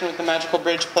collaboration with the Magical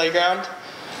Bridge Playground.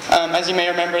 As you may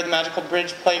remember, the Magical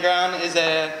Bridge Playground is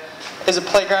a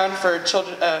playground for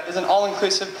children, is an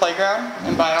all-inclusive playground,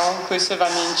 and by all-inclusive I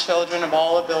mean children of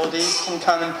all abilities can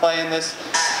come and play in this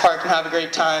park and have a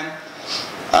great time.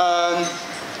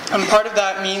 And part of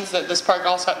that means that this park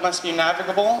also must be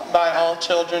navigable by all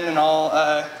children and all,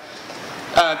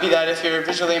 be that if you're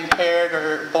visually impaired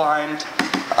or blind.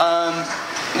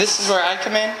 This is where I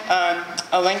come in.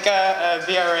 Alenka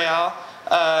Villarreal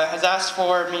has asked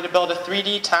for me to build a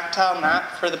 3D tactile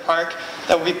map for the park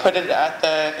that will be put at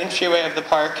the entryway of the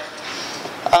park.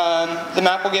 The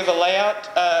map will give a layout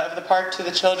of the park to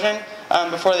the children,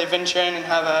 before they venture in and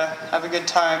have a good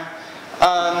time.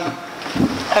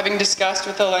 Having discussed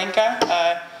with Alenka,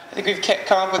 I think we've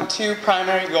come up with 2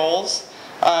 primary goals,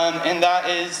 and that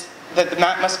is that the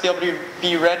map must be able to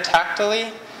be read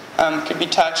tactily, could be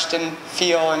touched and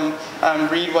feel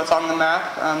and read what's on the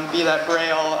map, be that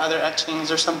braille, other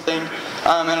etchings or something.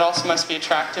 And it also must be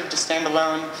attractive to stand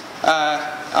alone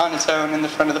on its own in the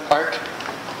front of the park.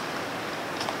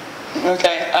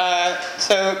 Okay,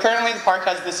 so currently the park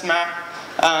has this map,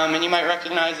 and you might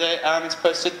recognize it. It's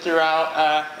posted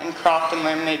throughout in cropped and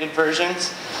laminated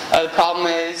versions. The problem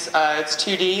is it's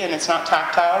 2D and it's not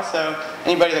tactile, so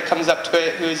anybody that comes up to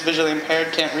it who is visually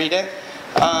impaired can't read it.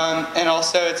 And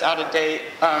also it's out of date.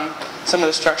 Some of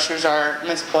the structures are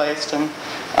misplaced and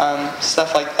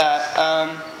stuff like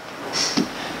that.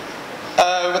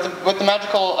 What the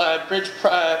Magical Bridge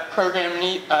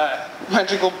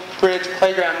Magical Bridge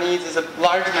Playground needs is a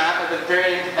large map at the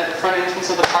front entrance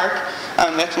of the park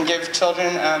that can give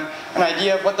children an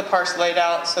idea of what the park's laid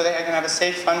out, so they can have a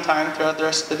safe, fun time throughout the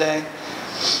rest of the day.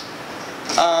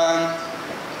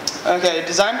 Okay,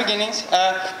 design beginnings.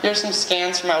 Here's some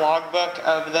scans from my logbook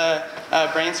of the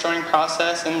brainstorming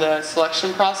process and the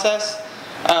selection process.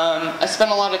 I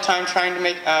spent a lot of time trying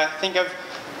to think of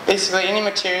basically any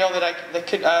material that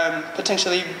could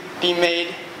potentially be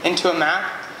made into a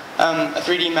map, a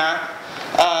 3D map.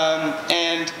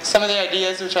 And some of the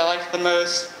ideas which I liked the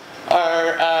most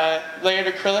are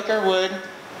layered acrylic or wood,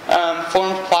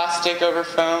 formed plastic over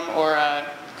foam, or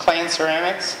clay and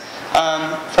ceramics.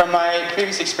 From my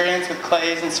previous experience with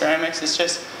clays and ceramics, it's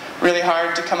just really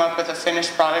hard to come up with a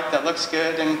finished product that looks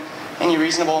good in any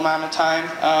reasonable amount of time.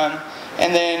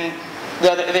 And then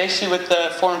the issue with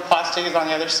the formed plastic is on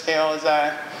the other scale is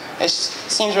it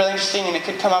seems really interesting and it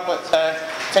could come up with a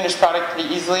finished product pretty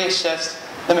easily. It's just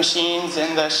the machines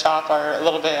in the shop are a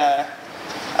little bit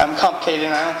complicated,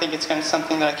 and I don't think it's going to be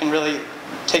something that I can really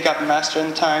take up and master in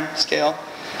the time scale.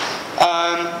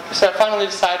 So I finally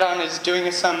decided on is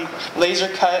doing some laser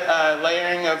cut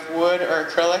layering of wood or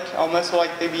acrylic. I'll most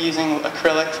likely be using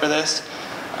acrylic for this.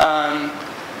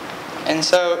 And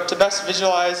so to best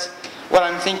visualize what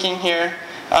I'm thinking here,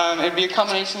 it would be a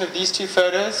combination of these 2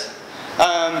 photos.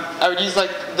 I would use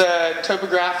like the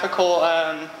topographical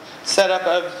setup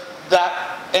of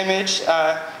that image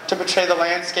to portray the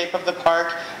landscape of the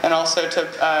park, and also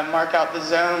to mark out the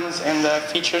zones and the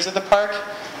features of the park.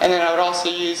 And then I would also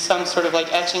use some sort of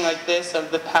like etching like this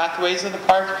of the pathways of the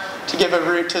park to give a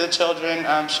route to the children,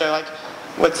 show like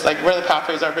what's like where the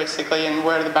pathways are basically, and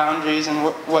where are the boundaries, and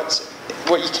what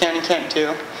you can and can't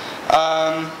do.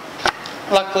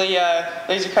 Luckily,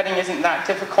 laser cutting isn't that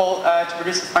difficult to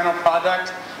produce a final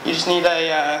product. You just need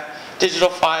a digital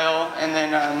file and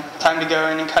then time to go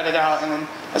in and cut it out and then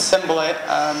assemble it.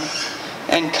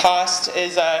 And cost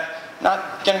is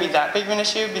not going to be that big of an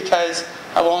issue because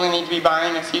I will only need to be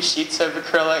buying a few sheets of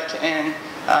acrylic, and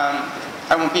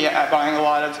I won't be buying a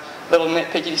lot of little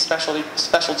nitpicky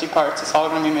specialty parts. It's all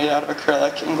going to be made out of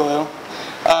acrylic and glue.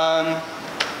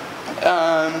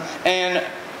 And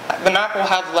the map will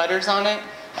have letters on it,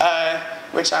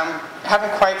 which I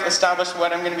haven't quite established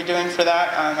what I'm going to be doing for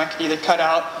that. I could either cut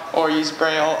out or use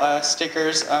braille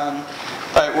stickers,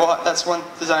 but that's one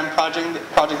design project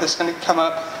that's going to come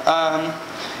up.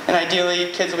 And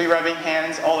ideally, kids will be rubbing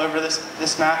hands all over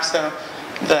this map, so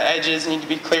the edges need to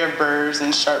be clear of burrs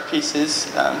and sharp pieces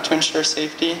to ensure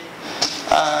safety.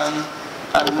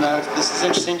 I don't know if this is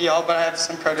interesting to y'all, but I have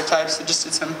some prototypes. I just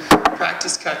did some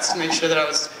practice cuts to make sure that I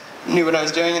knew what I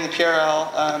was doing in the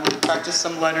PRL. Practiced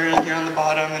some lettering here on the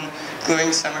bottom and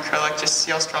gluing some acrylic just to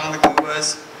see how strong the glue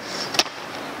was.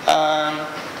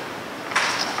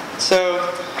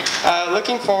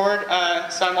 Looking forward,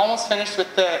 so I'm almost finished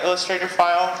with the Illustrator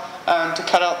file to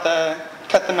cut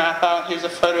the map out. Here's a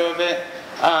photo of it,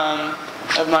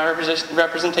 of my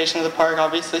representation of the park.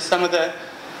 Obviously, some of the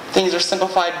things are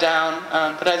simplified down,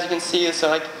 but as you can see, as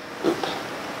you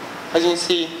can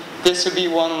see, this would be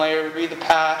one layer, would be the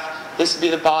path. This would be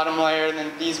the bottom layer, and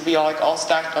then these would be all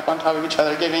stacked up on top of each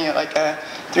other, giving it like a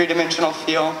 3-dimensional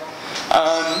feel.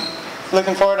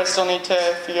 Looking forward, I still need to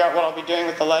figure out what I'll be doing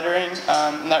with the lettering,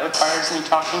 and that requires me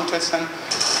talking to some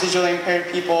visually impaired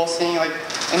people, seeing like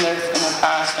in the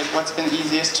past like what's been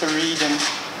easiest to read and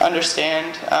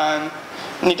understand. I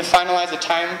need to finalize a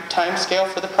time scale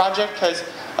for the project because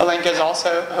Alenka is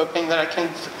also hoping that I can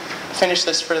finish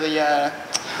this for the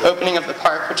opening of the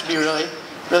park, which would be really,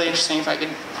 really interesting if I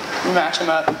could match them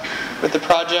up with the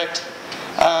project.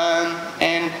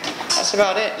 And that's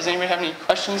about it. Does anybody have any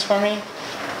questions for me?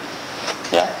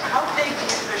 Yeah? How big do you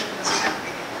envision this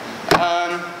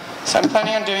campaign? So I'm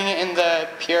planning on doing it in the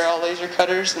PRL laser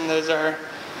cutters, and those are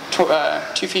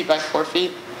 2 feet by 4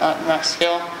 feet max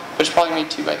scale, which is probably maybe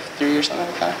 2 by 3 or something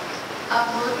like that.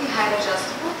 Will it be height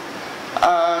adjustable?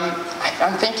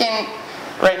 I'm thinking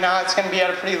right now it's going to be at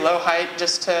a pretty low height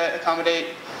just to accommodate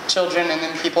children and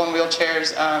then people in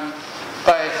wheelchairs.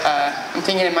 But I'm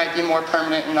thinking it might be more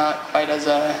permanent and not quite as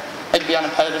like be on a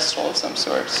pedestal of some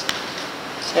sorts.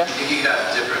 Yeah. You could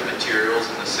have different materials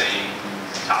in the same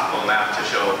topo map to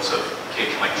show so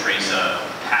kids can like trace a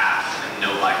path and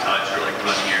know by touch or like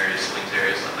running areas, swings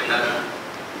areas, stuff like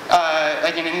that.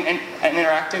 Like an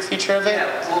interactive feature of it?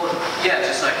 Yeah, well, yeah,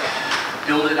 just like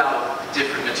build it out of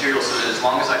different materials so that as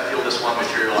long as I feel this one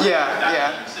material, means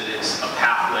that it's a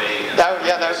pathway. And that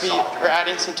would be, we're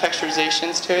adding some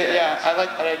texturizations to it. Yeah, I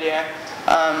like that idea.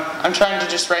 I'm trying to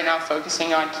just right now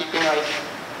focusing on keeping like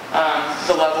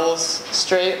the levels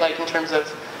straight, like in terms of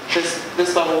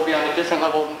this level will be on a different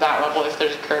level than that level if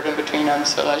there's a curve in between them.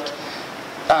 So like,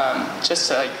 just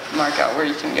to like mark out where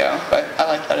you can go. But I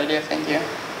like that idea, thank you.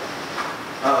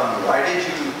 Why did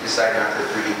you decide not to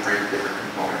 3D print different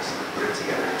components and put it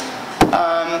together?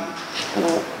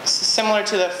 Similar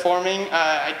to the forming,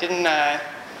 I don't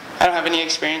have any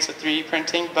experience with 3D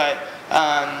printing, but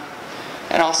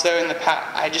and also in the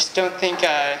past, I just don't think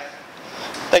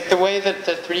like the way that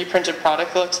the 3D printed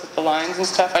product looks with the lines and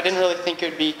stuff, I didn't really think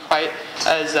it would be quite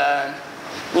as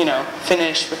you know,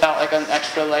 finished without like an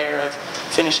extra layer of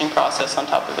finishing process on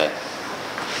top of it.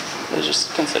 It was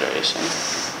just consideration.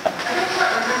 I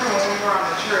remember when we were on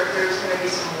the trip, there was going to be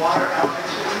some water elements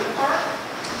in the park.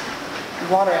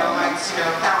 Water elements?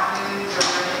 Like, fountains or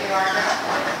anything like that?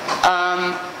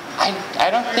 I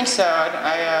don't think so.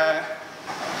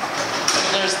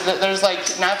 There's like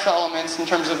natural elements in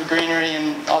terms of greenery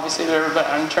and obviously the river, but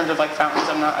in terms of like fountains,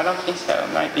 I don't think so.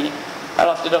 It might be.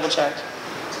 I'll have to double check.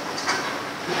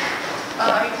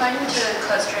 Are you planning to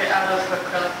cluster it out of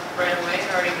acrylic right away,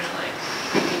 or are you going to like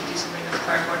maybe do something with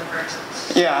cardboard first?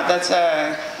 Yeah, that's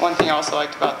one thing I also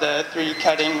liked about the 3D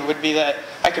cutting would be that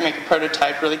I can make a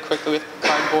prototype really quickly with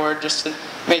cardboard just to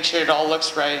make sure it all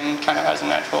looks right and kind of has a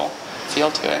natural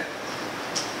feel to it.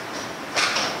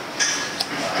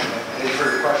 Any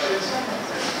further questions?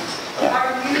 Yeah.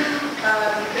 Are you,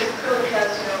 because acrylic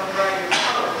has, you know, a variety of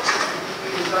colors,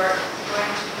 you are going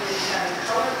to be kind of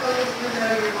color coded, even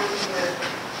though you're working with,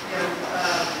 you know,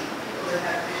 people that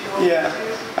have visual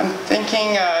issues? I'm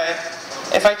thinking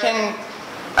if I can,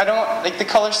 I don't, like the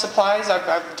color supplies,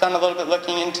 I've done a little bit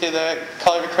looking into the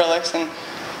colored acrylics and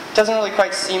it doesn't really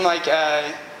quite seem like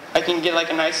I can get like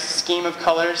a nice scheme of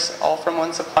colors all from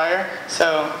one supplier.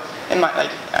 So it might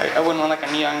like, I wouldn't want like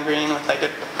a neon green with like a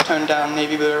toned down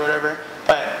navy blue or whatever.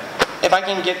 But if I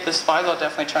can get the supplies, I'll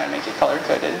definitely try and make it color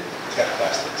coded. Tap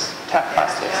plastics. Tap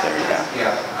plastics, there you go.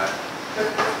 Yeah.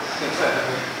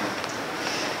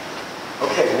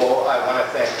 Okay, well, I want to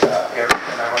thank Eric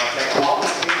and I want to thank all the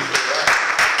teams that are there.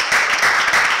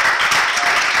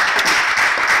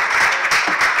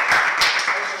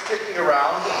 Thanks for sticking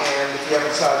around, and if you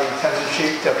haven't saw the attendance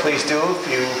sheet, please do. If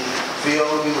you feel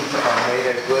you've made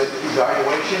a good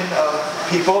evaluation of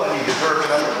people and you deserve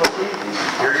another cookie,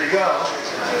 here you go.